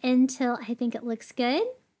times until I think it looks good.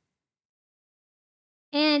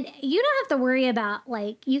 And you don't have to worry about,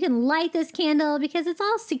 like, you can light this candle because it's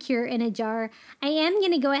all secure in a jar. I am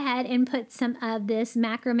going to go ahead and put some of this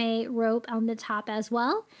macrame rope on the top as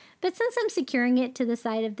well. But since I'm securing it to the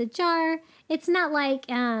side of the jar, it's not like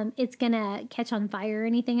it's going to catch on fire or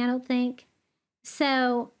anything, I don't think.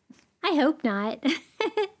 So I hope not.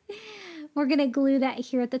 We're going to glue that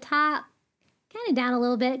here at the top, kind of down a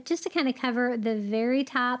little bit, just to kind of cover the very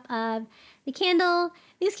top of the candle.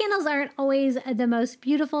 These candles aren't always the most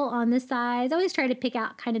beautiful on the sides. I always try to pick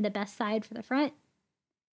out kind of the best side for the front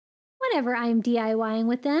whenever I'm DIYing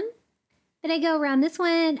with them. But I go around this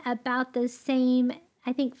one about the same,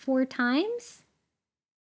 I think 4 times.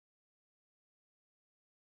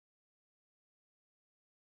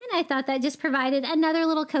 And I thought that just provided another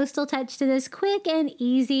little coastal touch to this quick and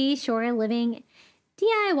easy shore living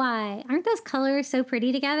DIY. Aren't those colors so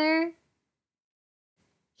pretty together?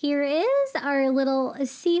 Here is our little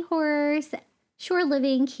seahorse shore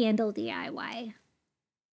living candle DIY.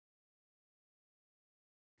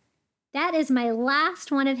 That is my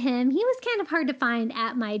last one of him. He was kind of hard to find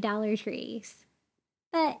at my Dollar Trees,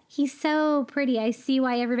 but he's so pretty. I see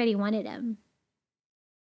why everybody wanted him.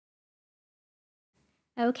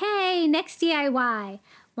 Okay, next DIY.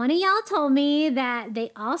 One of y'all told me that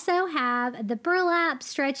they also have the burlap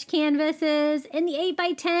stretch canvases in the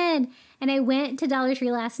 8x10. And I went to Dollar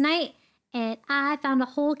Tree last night and I found a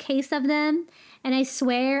whole case of them. And I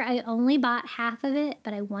swear I only bought half of it,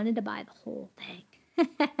 but I wanted to buy the whole thing.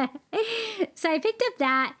 So I picked up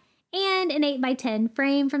that and an 8x10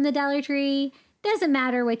 frame from the Dollar Tree. Doesn't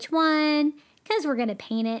matter which one, because we're going to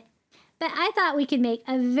paint it. But I thought we could make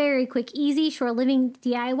a very quick, easy shore living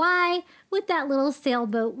DIY with that little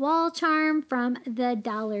sailboat wall charm from the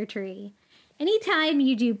Dollar Tree. Anytime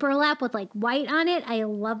you do burlap with like white on it, I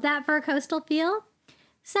love that for a coastal feel.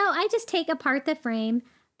 So I just take apart the frame,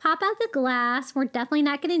 pop out the glass. We're definitely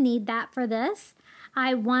not going to need that for this.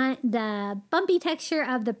 I want the bumpy texture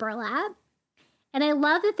of the burlap. And I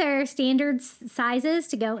love that there are standard sizes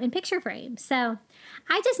to go in picture frames. So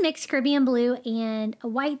I just mixed Caribbean blue and a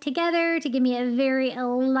white together to give me a very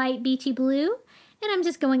light beachy blue. And I'm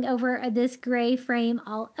just going over this gray frame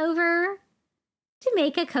all over to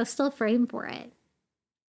make a coastal frame for it.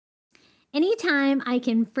 Anytime I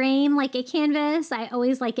can frame like a canvas, I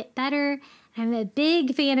always like it better. I'm a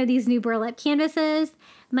big fan of these new burlap canvases.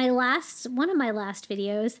 One of my last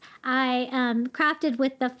videos, I crafted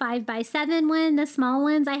with the 5x7 one, the small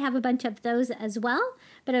ones. I have a bunch of those as well,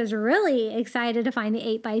 but I was really excited to find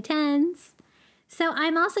the 8x10s. So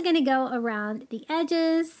I'm also going to go around the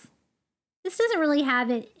edges. This doesn't really have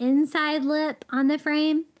an inside lip on the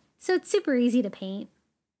frame, so it's super easy to paint.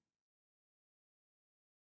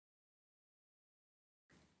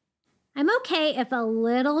 I'm okay if a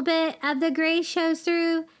little bit of the gray shows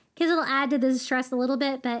through, because it'll add to the distress a little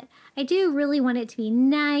bit, but I do really want it to be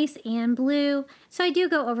nice and blue, so I do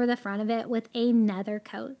go over the front of it with another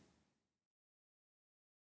coat.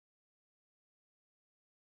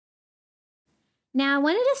 Now I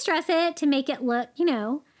wanted to distress it to make it look,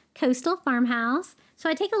 coastal farmhouse. So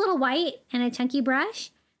I take a little white and a chunky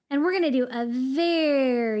brush, and we're going to do a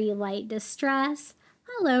very light distress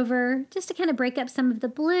all over, just to kind of break up some of the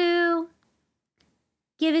blue.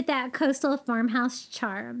 Give it that coastal farmhouse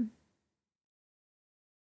charm.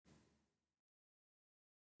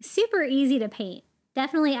 Super easy to paint.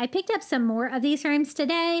 Definitely, I picked up some more of these frames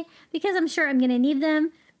today because I'm sure I'm going to need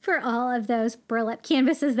them for all of those burlap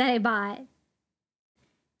canvases that I bought.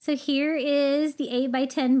 So here is the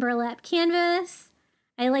 8x10 burlap canvas.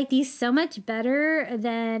 I like these so much better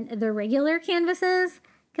than the regular canvases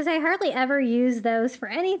because I hardly ever use those for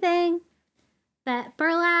anything. But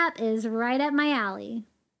burlap is right up my alley.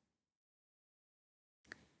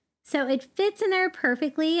 So it fits in there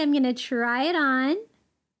perfectly. I'm going to try it on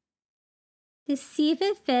to see if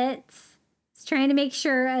it fits. Just trying to make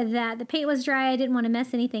sure that the paint was dry. I didn't want to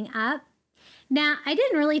mess anything up. Now, I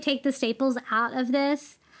didn't really take the staples out of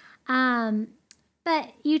this,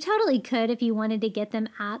 but you totally could if you wanted to get them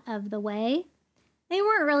out of the way. They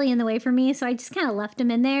weren't really in the way for me, so I just kind of left them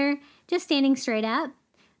in there, just standing straight up.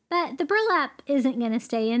 But the burlap isn't going to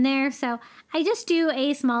stay in there, so I just do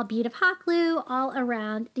a small bead of hot glue all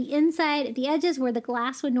around the inside, the edges where the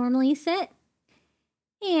glass would normally sit.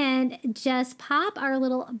 And just pop our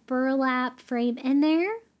little burlap frame in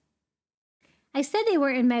there. I said they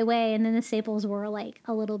were in my way, and then the staples were like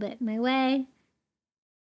a little bit in my way.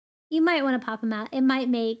 You might want to pop them out. It might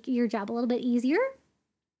make your job a little bit easier.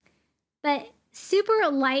 But super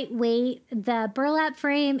lightweight, the burlap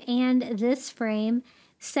frame and this frame.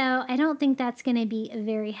 So I don't think that's going to be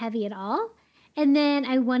very heavy at all. And then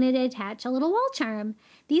I wanted to attach a little wall charm.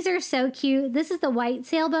 These are so cute. This is the white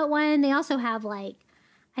sailboat one. They also have I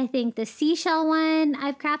think the seashell one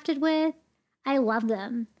I've crafted with. I love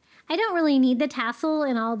them. I don't really need the tassel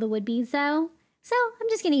and all the wood beads though. So I'm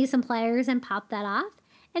just going to use some pliers and pop that off.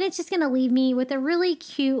 And it's just going to leave me with a really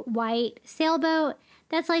cute white sailboat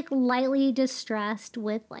that's lightly distressed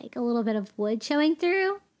with a little bit of wood showing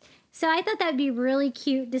through. So I thought that'd be really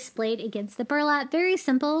cute displayed against the burlap. Very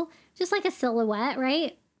simple, just like a silhouette,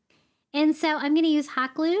 right? And so I'm going to use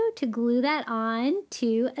hot glue to glue that on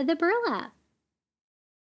to the burlap.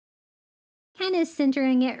 Kind of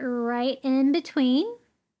centering it right in between.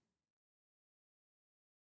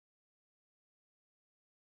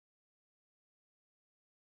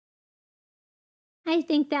 I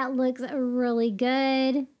think that looks really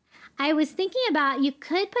good. I was thinking about you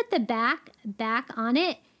could put the back on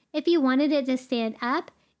it If you wanted it to stand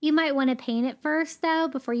up, you might want to paint it first though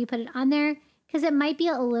before you put it on there because it might be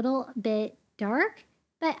a little bit dark.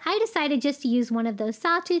 But I decided just to use one of those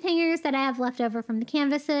sawtooth hangers that I have left over from the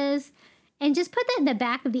canvases and just put that in the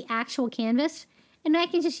back of the actual canvas. And I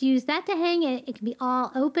can just use that to hang it. It can be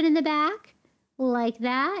all open in the back like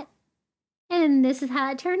that. And this is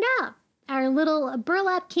how it turned out. Our little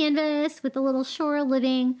burlap canvas with a little shore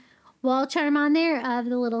living wall charm on there of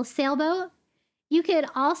the little sailboat. You could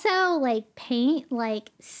also like paint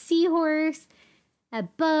like seahorse, a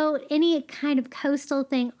boat, any kind of coastal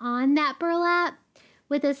thing on that burlap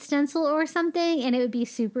with a stencil or something, and it would be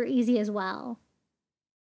super easy as well.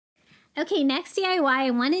 Okay, next DIY,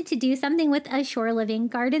 I wanted to do something with a shore living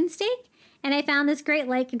garden stake, and I found this great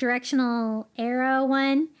like directional arrow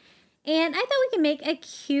one, and I thought we could make a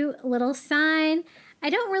cute little sign. I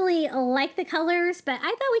don't really like the colors, but I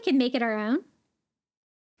thought we could make it our own.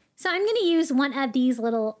 So I'm going to use one of these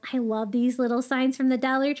little, I love these little signs from the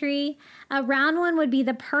Dollar Tree. A round one would be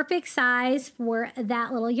the perfect size for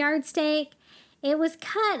that little yard stake. It was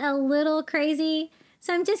cut a little crazy,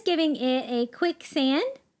 so I'm just giving it a quick sand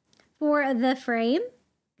for the frame.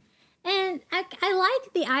 And I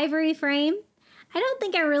like the ivory frame. I don't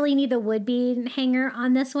think I really need the wood bead hanger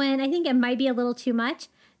on this one. I think it might be a little too much,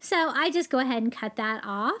 so I just go ahead and cut that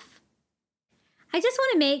off. I just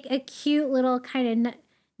want to make a cute little kind of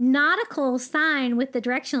nautical sign with the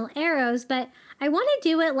directional arrows, but I want to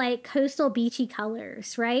do it like coastal beachy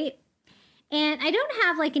colors, right? And I don't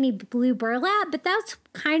have like any blue burlap, but that's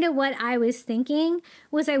kind of what I was thinking,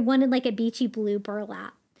 was I wanted like a beachy blue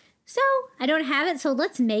burlap. So I don't have it, so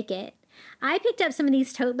let's make it. I picked up some of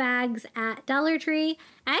these tote bags at Dollar Tree.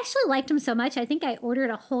 I actually liked them so much, I think I ordered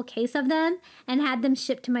a whole case of them and had them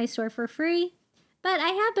shipped to my store for free. But I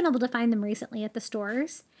have been able to find them recently at the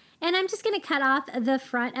stores. And I'm just going to cut off the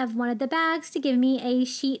front of one of the bags to give me a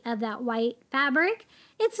sheet of that white fabric.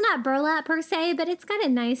 It's not burlap per se, but it's got a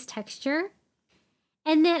nice texture.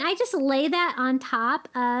 And then I just lay that on top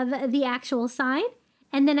of the actual sign.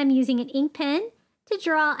 And then I'm using an ink pen to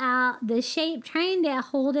draw out the shape, trying to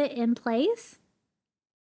hold it in place.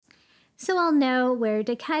 So I'll know where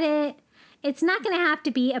to cut it. It's not going to have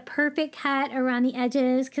to be a perfect cut around the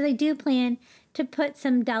edges because I do plan to put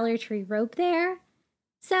some Dollar Tree rope there.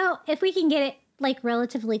 So if we can get it like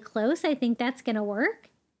relatively close, I think that's going to work.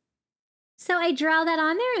 So I draw that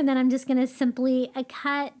on there and then I'm just going to simply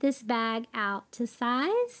cut this bag out to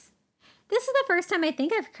size. This is the first time I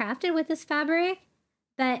think I've crafted with this fabric,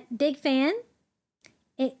 but big fan.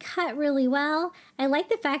 It cut really well. I like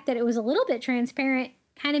the fact that it was a little bit transparent,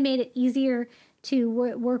 kind of made it easier to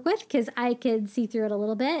work with because I could see through it a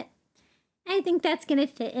little bit. I think that's going to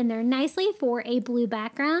fit in there nicely for a blue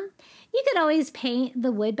background. You could always paint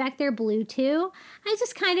the wood back there blue too. I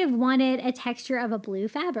just kind of wanted a texture of a blue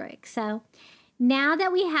fabric. So now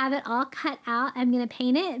that we have it all cut out, I'm going to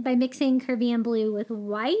paint it by mixing Caribbean blue with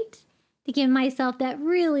white to give myself that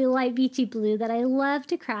really light beachy blue that I love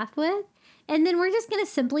to craft with. And then we're just going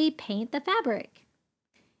to simply paint the fabric.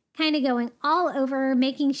 Kind of going all over,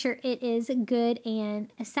 making sure it is good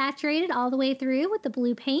and saturated all the way through with the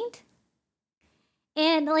blue paint.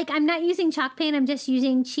 And like I'm not using chalk paint, I'm just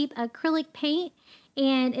using cheap acrylic paint,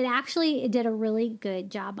 and it did a really good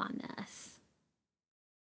job on this.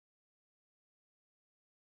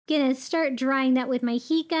 Gonna start drying that with my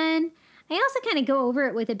heat gun. I also kind of go over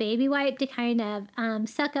it with a baby wipe to kind of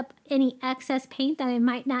suck up any excess paint that I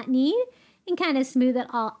might not need and kind of smooth it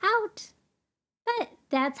all out. But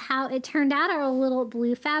that's how it turned out, our little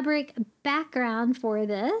blue fabric background for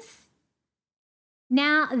this.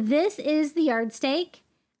 Now, this is the yard stake,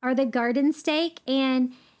 or the garden stake,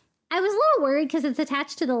 and I was a little worried because it's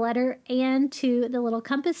attached to the letter and to the little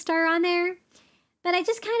compass star on there, but I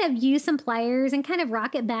just kind of used some pliers and kind of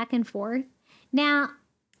rock it back and forth. Now,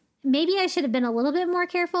 maybe I should have been a little bit more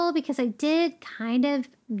careful because I did kind of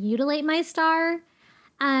mutilate my star,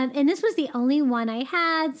 and this was the only one I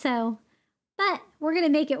had, but we're going to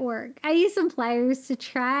make it work. I used some pliers to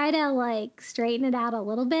try to like straighten it out a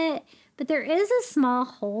little bit, but there is a small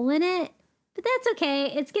hole in it, but that's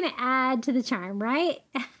okay. It's going to add to the charm, right?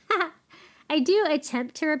 I do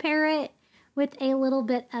attempt to repair it with a little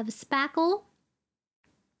bit of spackle,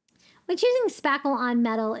 which using spackle on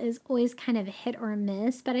metal is always kind of a hit or a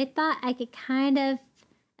miss, but I thought I could kind of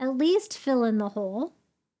at least fill in the hole.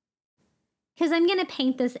 Because I'm going to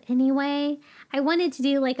paint this anyway. I wanted to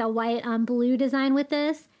do like a white on blue design with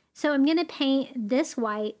this. So I'm going to paint this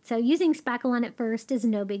white. So using spackle on it first is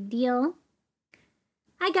no big deal.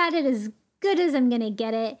 I got it as good as I'm going to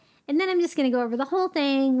get it. And then I'm just going to go over the whole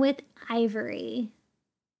thing with ivory.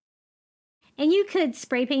 And you could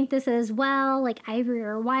spray paint this as well, like ivory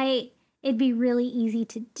or white. It'd be really easy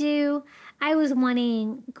to do. I was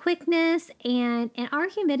wanting quickness, and in our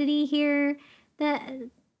humidity here,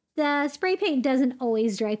 the spray paint doesn't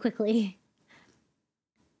always dry quickly.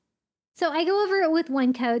 So I go over it with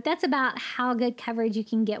one coat. That's about how good coverage you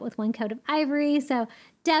can get with one coat of ivory. So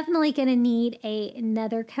definitely going to need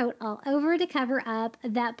another coat all over to cover up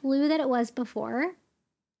that blue that it was before.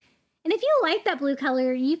 And if you like that blue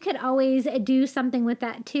color, you could always do something with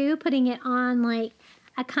that too, putting it on like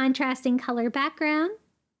a contrasting color background,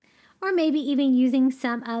 or maybe even using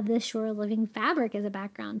some of the Shore Living fabric as a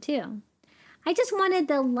background too. I just wanted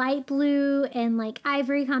the light blue and like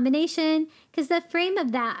ivory combination because the frame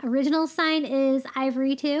of that original sign is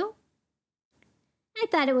ivory too. I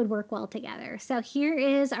thought it would work well together. So here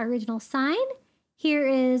is our original sign. Here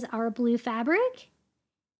is our blue fabric.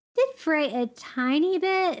 Did fray a tiny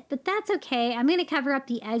bit, but that's okay. I'm going to cover up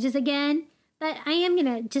the edges again, but I am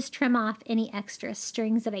going to just trim off any extra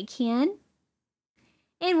strings that I can.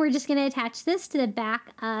 And we're just going to attach this to the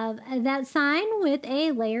back of that sign with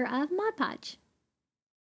a layer of Mod Podge.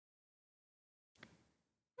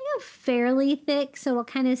 I go fairly thick so it'll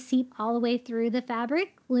kind of seep all the way through the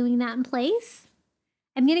fabric, gluing that in place.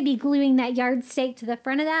 I'm going to be gluing that yardstake to the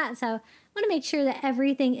front of that, so I want to make sure that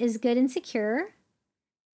everything is good and secure.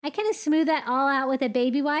 I kind of smooth that all out with a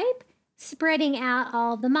baby wipe, spreading out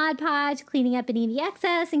all the Mod Podge, cleaning up any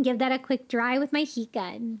excess, and give that a quick dry with my heat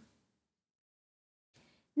gun.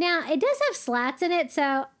 Now, it does have slats in it,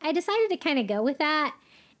 so I decided to kind of go with that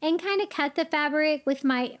and kind of cut the fabric with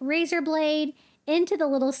my razor blade into the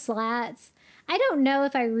little slats. I don't know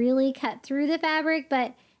if I really cut through the fabric,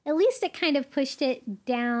 but at least it kind of pushed it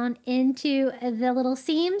down into the little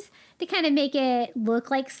seams to kind of make it look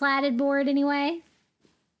like slatted board anyway.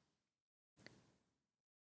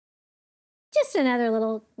 Just another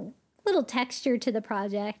little texture to the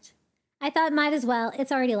project. I thought might as well.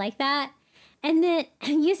 It's already like that. And then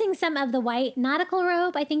using some of the white nautical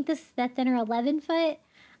rope, I think this is the thinner 11 foot.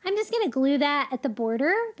 I'm just going to glue that at the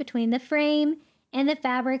border between the frame and the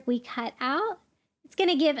fabric we cut out. It's going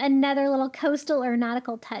to give another little coastal or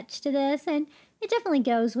nautical touch to this, and it definitely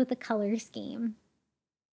goes with the color scheme.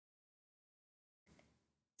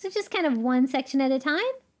 So just kind of one section at a time.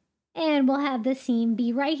 And we'll have the seam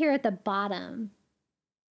be right here at the bottom.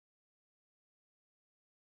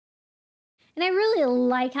 And I really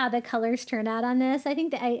like how the colors turn out on this. I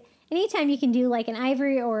think that anytime you can do like an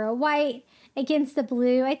ivory or a white against the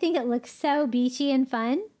blue, I think it looks so beachy and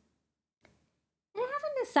fun. And I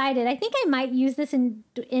haven't decided. I think I might use this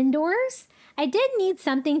indoors. I did need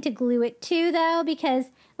something to glue it to though, because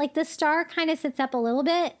like the star kind of sits up a little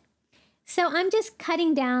bit. So I'm just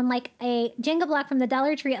cutting down like a Jenga block from the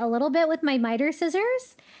Dollar Tree a little bit with my miter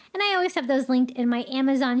scissors. And I always have those linked in my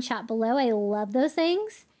Amazon shop below. I love those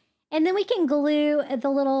things. And then we can glue the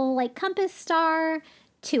little like compass star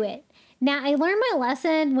to it. Now I learned my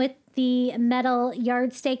lesson with the metal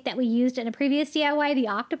yardstake that we used in a previous DIY, the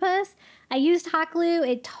octopus. I used hot glue.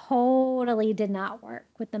 It totally did not work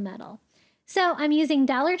with the metal. So I'm using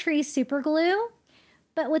Dollar Tree super glue,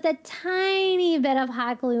 but with a tiny bit of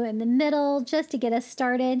hot glue in the middle just to get us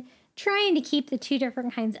started, trying to keep the two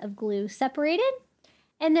different kinds of glue separated.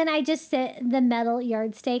 And then I just sit the metal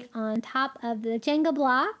yardstake on top of the Jenga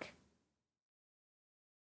block.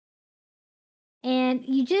 And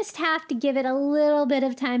you just have to give it a little bit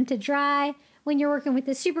of time to dry when you're working with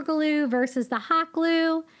the super glue versus the hot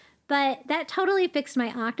glue. But that totally fixed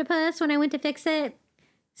my octopus when I went to fix it.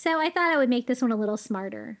 So I thought I would make this one a little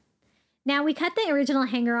smarter. Now we cut the original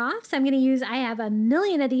hanger off, so I'm going to use, I have a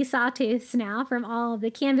million of these sawtooths now from all of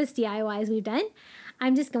the canvas DIYs we've done.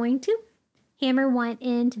 I'm just going to hammer one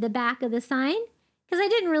into the back of the sign because I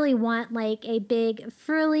didn't really want like a big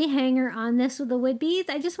frilly hanger on this with the wood beads.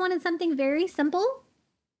 I just wanted something very simple.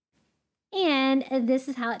 And this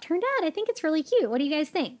is how it turned out. I think it's really cute. What do you guys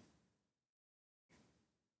think?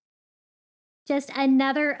 Just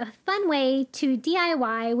another fun way to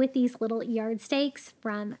DIY with these little yardstakes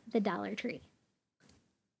from the Dollar Tree.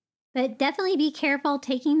 But definitely be careful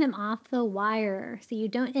taking them off the wire so you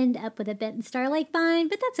don't end up with a bent starlight vine,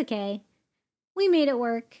 but that's okay. We made it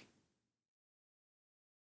work.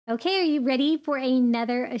 Okay, are you ready for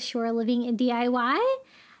another Shore Living DIY?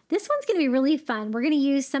 This one's going to be really fun. We're going to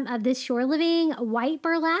use some of this Shore Living white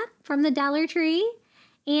burlap from the Dollar Tree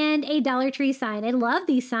and a Dollar Tree sign. I love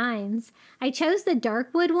these signs. I chose the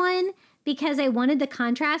dark wood one because I wanted the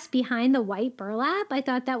contrast behind the white burlap. I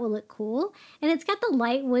thought that would look cool. And it's got the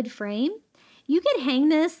light wood frame. You could hang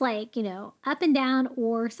this like, you know, up and down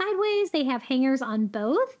or sideways. They have hangers on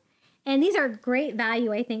both. And these are great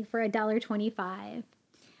value, I think, for $1.25.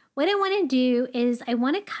 what I want to do is I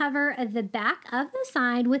want to cover the back of the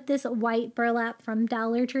sign with this white burlap from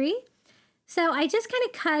Dollar Tree. So I just kind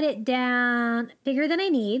of cut it down bigger than I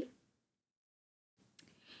need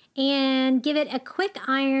and give it a quick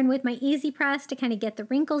iron with my easy press to kind of get the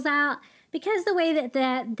wrinkles out, because the way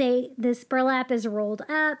that this burlap is rolled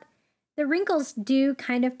up, the wrinkles do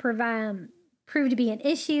kind of prove to be an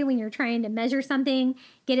issue when you're trying to measure something,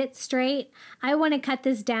 get it straight. I want to cut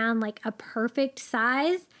this down like a perfect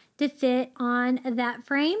size to fit on that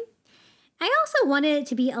frame. I also wanted it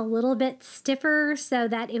to be a little bit stiffer so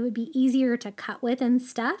that it would be easier to cut with and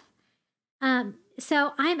stuff.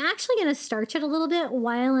 So I'm actually going to starch it a little bit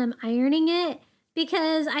while I'm ironing it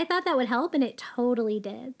because I thought that would help, and it totally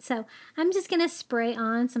did. So I'm just going to spray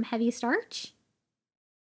on some heavy starch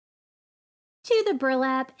to the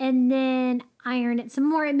burlap and then iron it some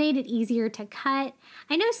more. It made it easier to cut.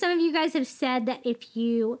 I know some of you guys have said that if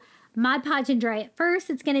you Mod Podge and dry it first,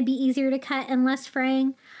 it's going to be easier to cut and less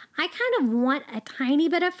fraying. I kind of want a tiny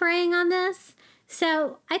bit of fraying on this,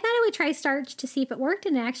 so I thought I would try starch to see if it worked,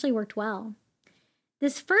 and it actually worked well.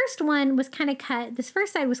 This first one was kind of cut, this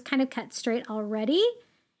first side was kind of cut straight already,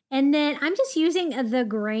 and then I'm just using the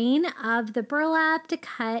grain of the burlap to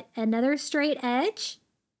cut another straight edge,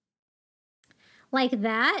 like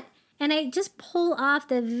that, and I just pull off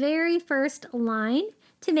the very first line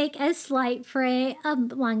to make a slight fray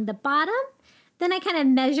along the bottom. Then I kind of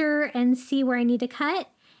measure and see where I need to cut.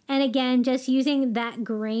 And again, just using that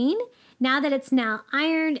grain. Now that it's now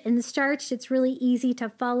ironed and starched, it's really easy to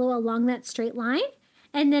follow along that straight line.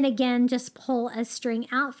 And then again, just pull a string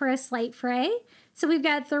out for a slight fray. So we've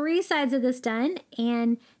got 3 sides of this done,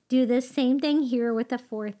 and do the same thing here with the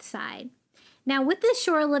 4th side. Now with this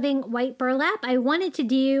shore living white burlap, I wanted to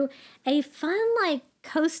do a fun like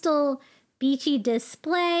coastal beachy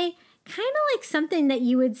display, kind of like something that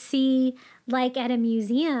you would see like at a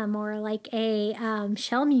museum or like a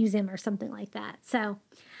shell museum or something like that. So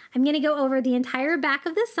I'm going to go over the entire back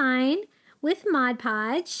of the sign with Mod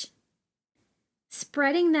Podge,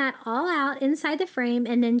 spreading that all out inside the frame,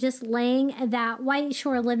 and then just laying that white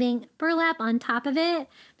shore living burlap on top of it. I'm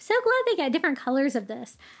so glad they got different colors of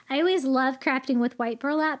this. I always love crafting with white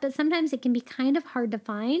burlap, but sometimes it can be kind of hard to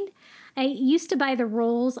find. I used to buy the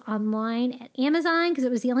rolls online at Amazon because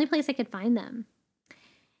it was the only place I could find them.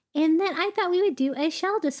 And then I thought we would do a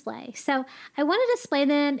shell display. So I want to display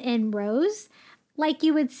them in rows like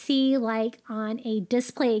you would see like on a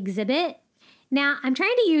display exhibit. Now I'm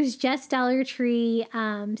trying to use just Dollar Tree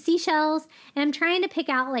seashells, and I'm trying to pick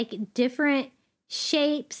out like different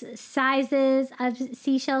shapes, sizes of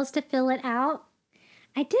seashells to fill it out.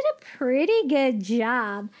 I did a pretty good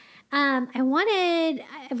job. I wanted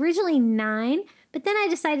originally 9, but then I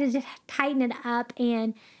decided to tighten it up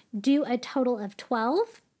and do a total of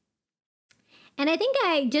 12. And I think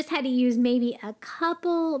I just had to use maybe a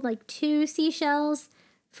couple, like 2 seashells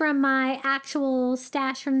from my actual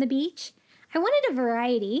stash from the beach. I wanted a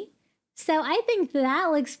variety, so I think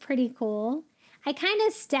that looks pretty cool. I kind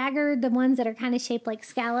of staggered the ones that are kind of shaped like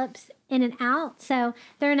scallops in and out, so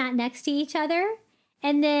they're not next to each other.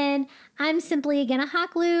 And then I'm simply going to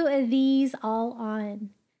hot glue these all on.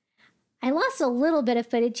 I lost a little bit of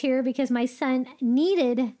footage here because my son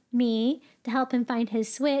needed me to help him find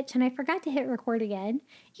his switch, and I forgot to hit record again.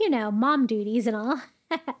 You know, mom duties and all.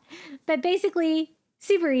 But basically,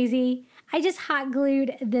 super easy. I just hot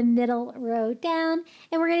glued the middle row down,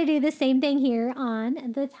 and we're going to do the same thing here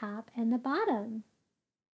on the top and the bottom.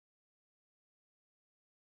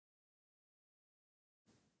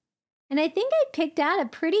 And I think I picked out a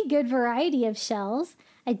pretty good variety of shells.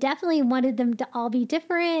 I definitely wanted them to all be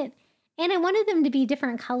different, and I wanted them to be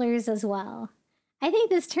different colors as well. I think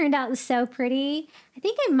this turned out so pretty. I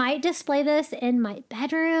think I might display this in my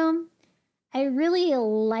bedroom. I really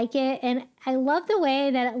like it, and I love the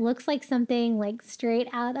way that it looks like something like straight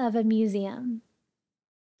out of a museum.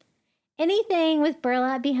 Anything with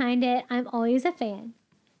burlap behind it, I'm always a fan.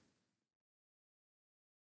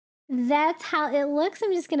 That's how it looks.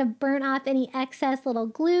 I'm just going to burn off any excess little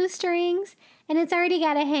glue strings, and it's already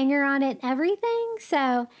got a hanger on it and everything.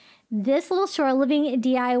 So this little shore living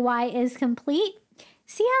DIY is complete.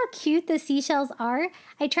 See how cute the seashells are?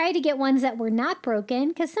 I tried to get ones that were not broken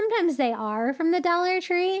because sometimes they are from the Dollar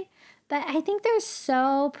Tree, but I think they're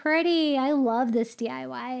so pretty. I love this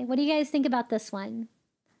DIY. What do you guys think about this one?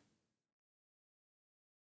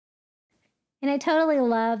 And I totally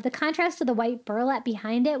love the contrast of the white burlap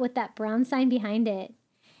behind it with that brown sign behind it.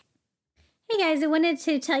 Hey guys, I wanted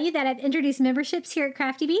to tell you that I've introduced memberships here at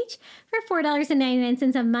Crafty Beach. For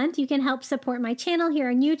 $4.99 a month, you can help support my channel here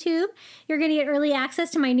on YouTube. You're going to get early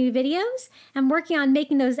access to my new videos. I'm working on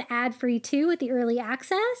making those ad-free too with the early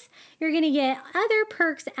access. You're going to get other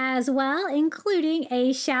perks as well, including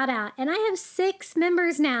a shout out. And I have 6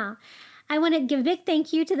 members now. I want to give a big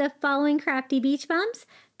thank you to the following Crafty Beach Bums: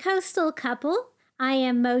 Coastal Couple, I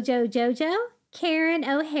Am Mojo Jojo, Karen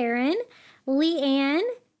O'Haron, Leanne,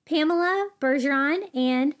 Pamela Bergeron,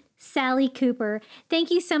 and Sally Cooper.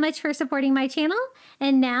 Thank you so much for supporting my channel.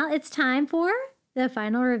 And now it's time for the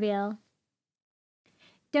final reveal.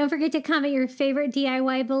 Don't forget to comment your favorite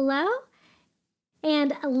DIY below.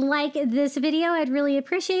 And like this video, I'd really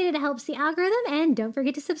appreciate it. It helps the algorithm. And don't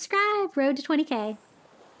forget to subscribe. Road to 20K.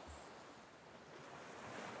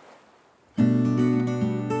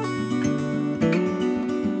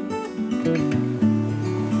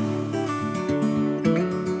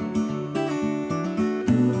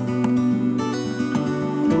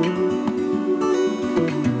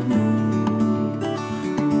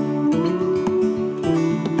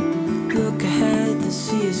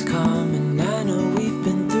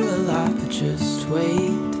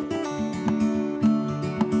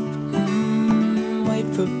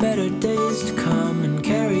 For better days to come and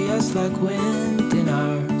carry us like wind in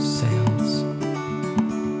our sails.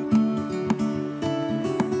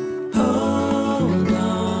 Hold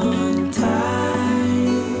on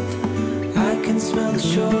tight, I can smell the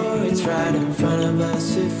shore, it's right in front of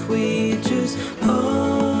us if we just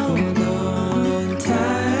hold on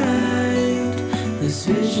tight. This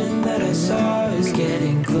vision that I saw is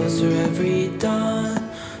getting closer every dawn.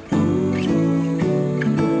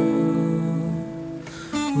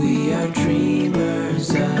 We are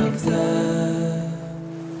dreamers of the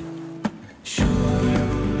shore.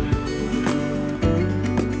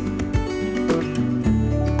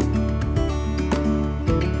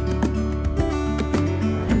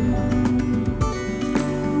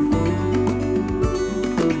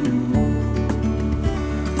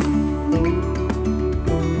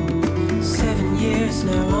 7 years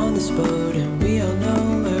now on this boat, and we all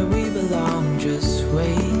know where we belong. Just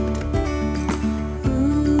wait.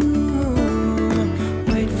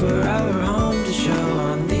 For our home to show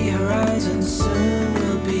on the horizon, soon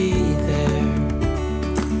we'll be there.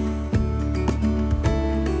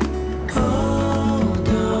 Hold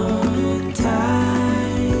on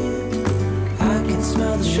tight, I can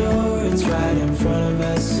smell the shore, it's right in front of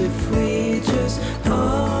us if we just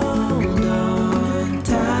hold on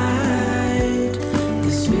tight.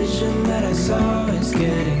 This vision that I saw is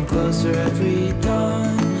getting closer every dawn.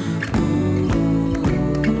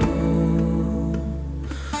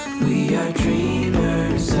 We are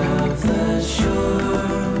dreamers of the shore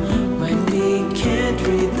when we can't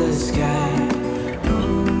read the sky.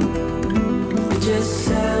 We just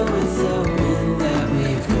sail with the wind that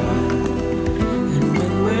we've got. And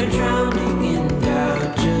when we're drowning in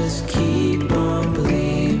doubt, just keep on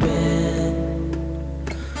believing.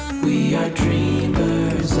 We are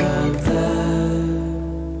dreamers of the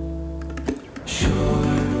shore.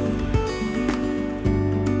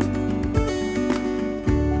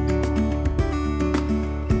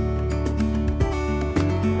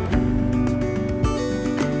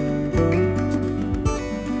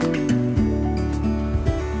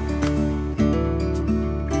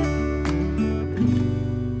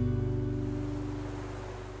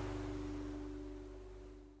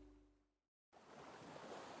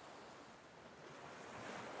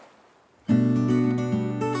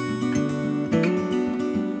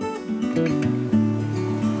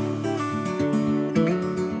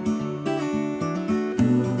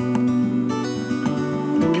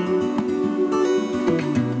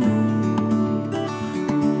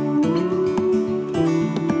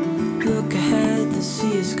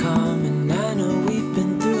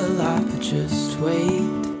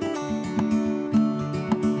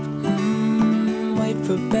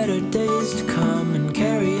 For better days to come and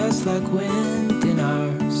carry us like wind in our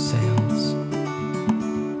sails.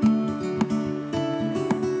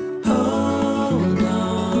 Hold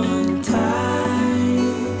on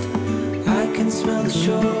tight, I can smell the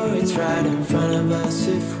shore, it's right in front of us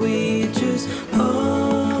if we just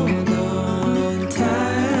hold on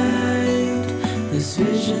tight. This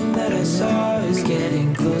vision that I saw is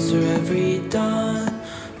getting closer every dawn.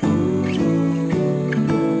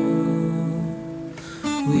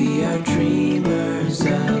 We are dreamers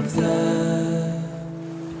of the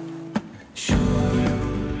shore.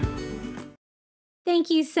 Thank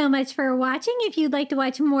you so much for watching. If you'd like to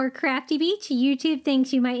watch more Crafty Beach YouTube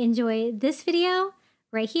things you might enjoy this video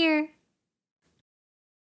right here.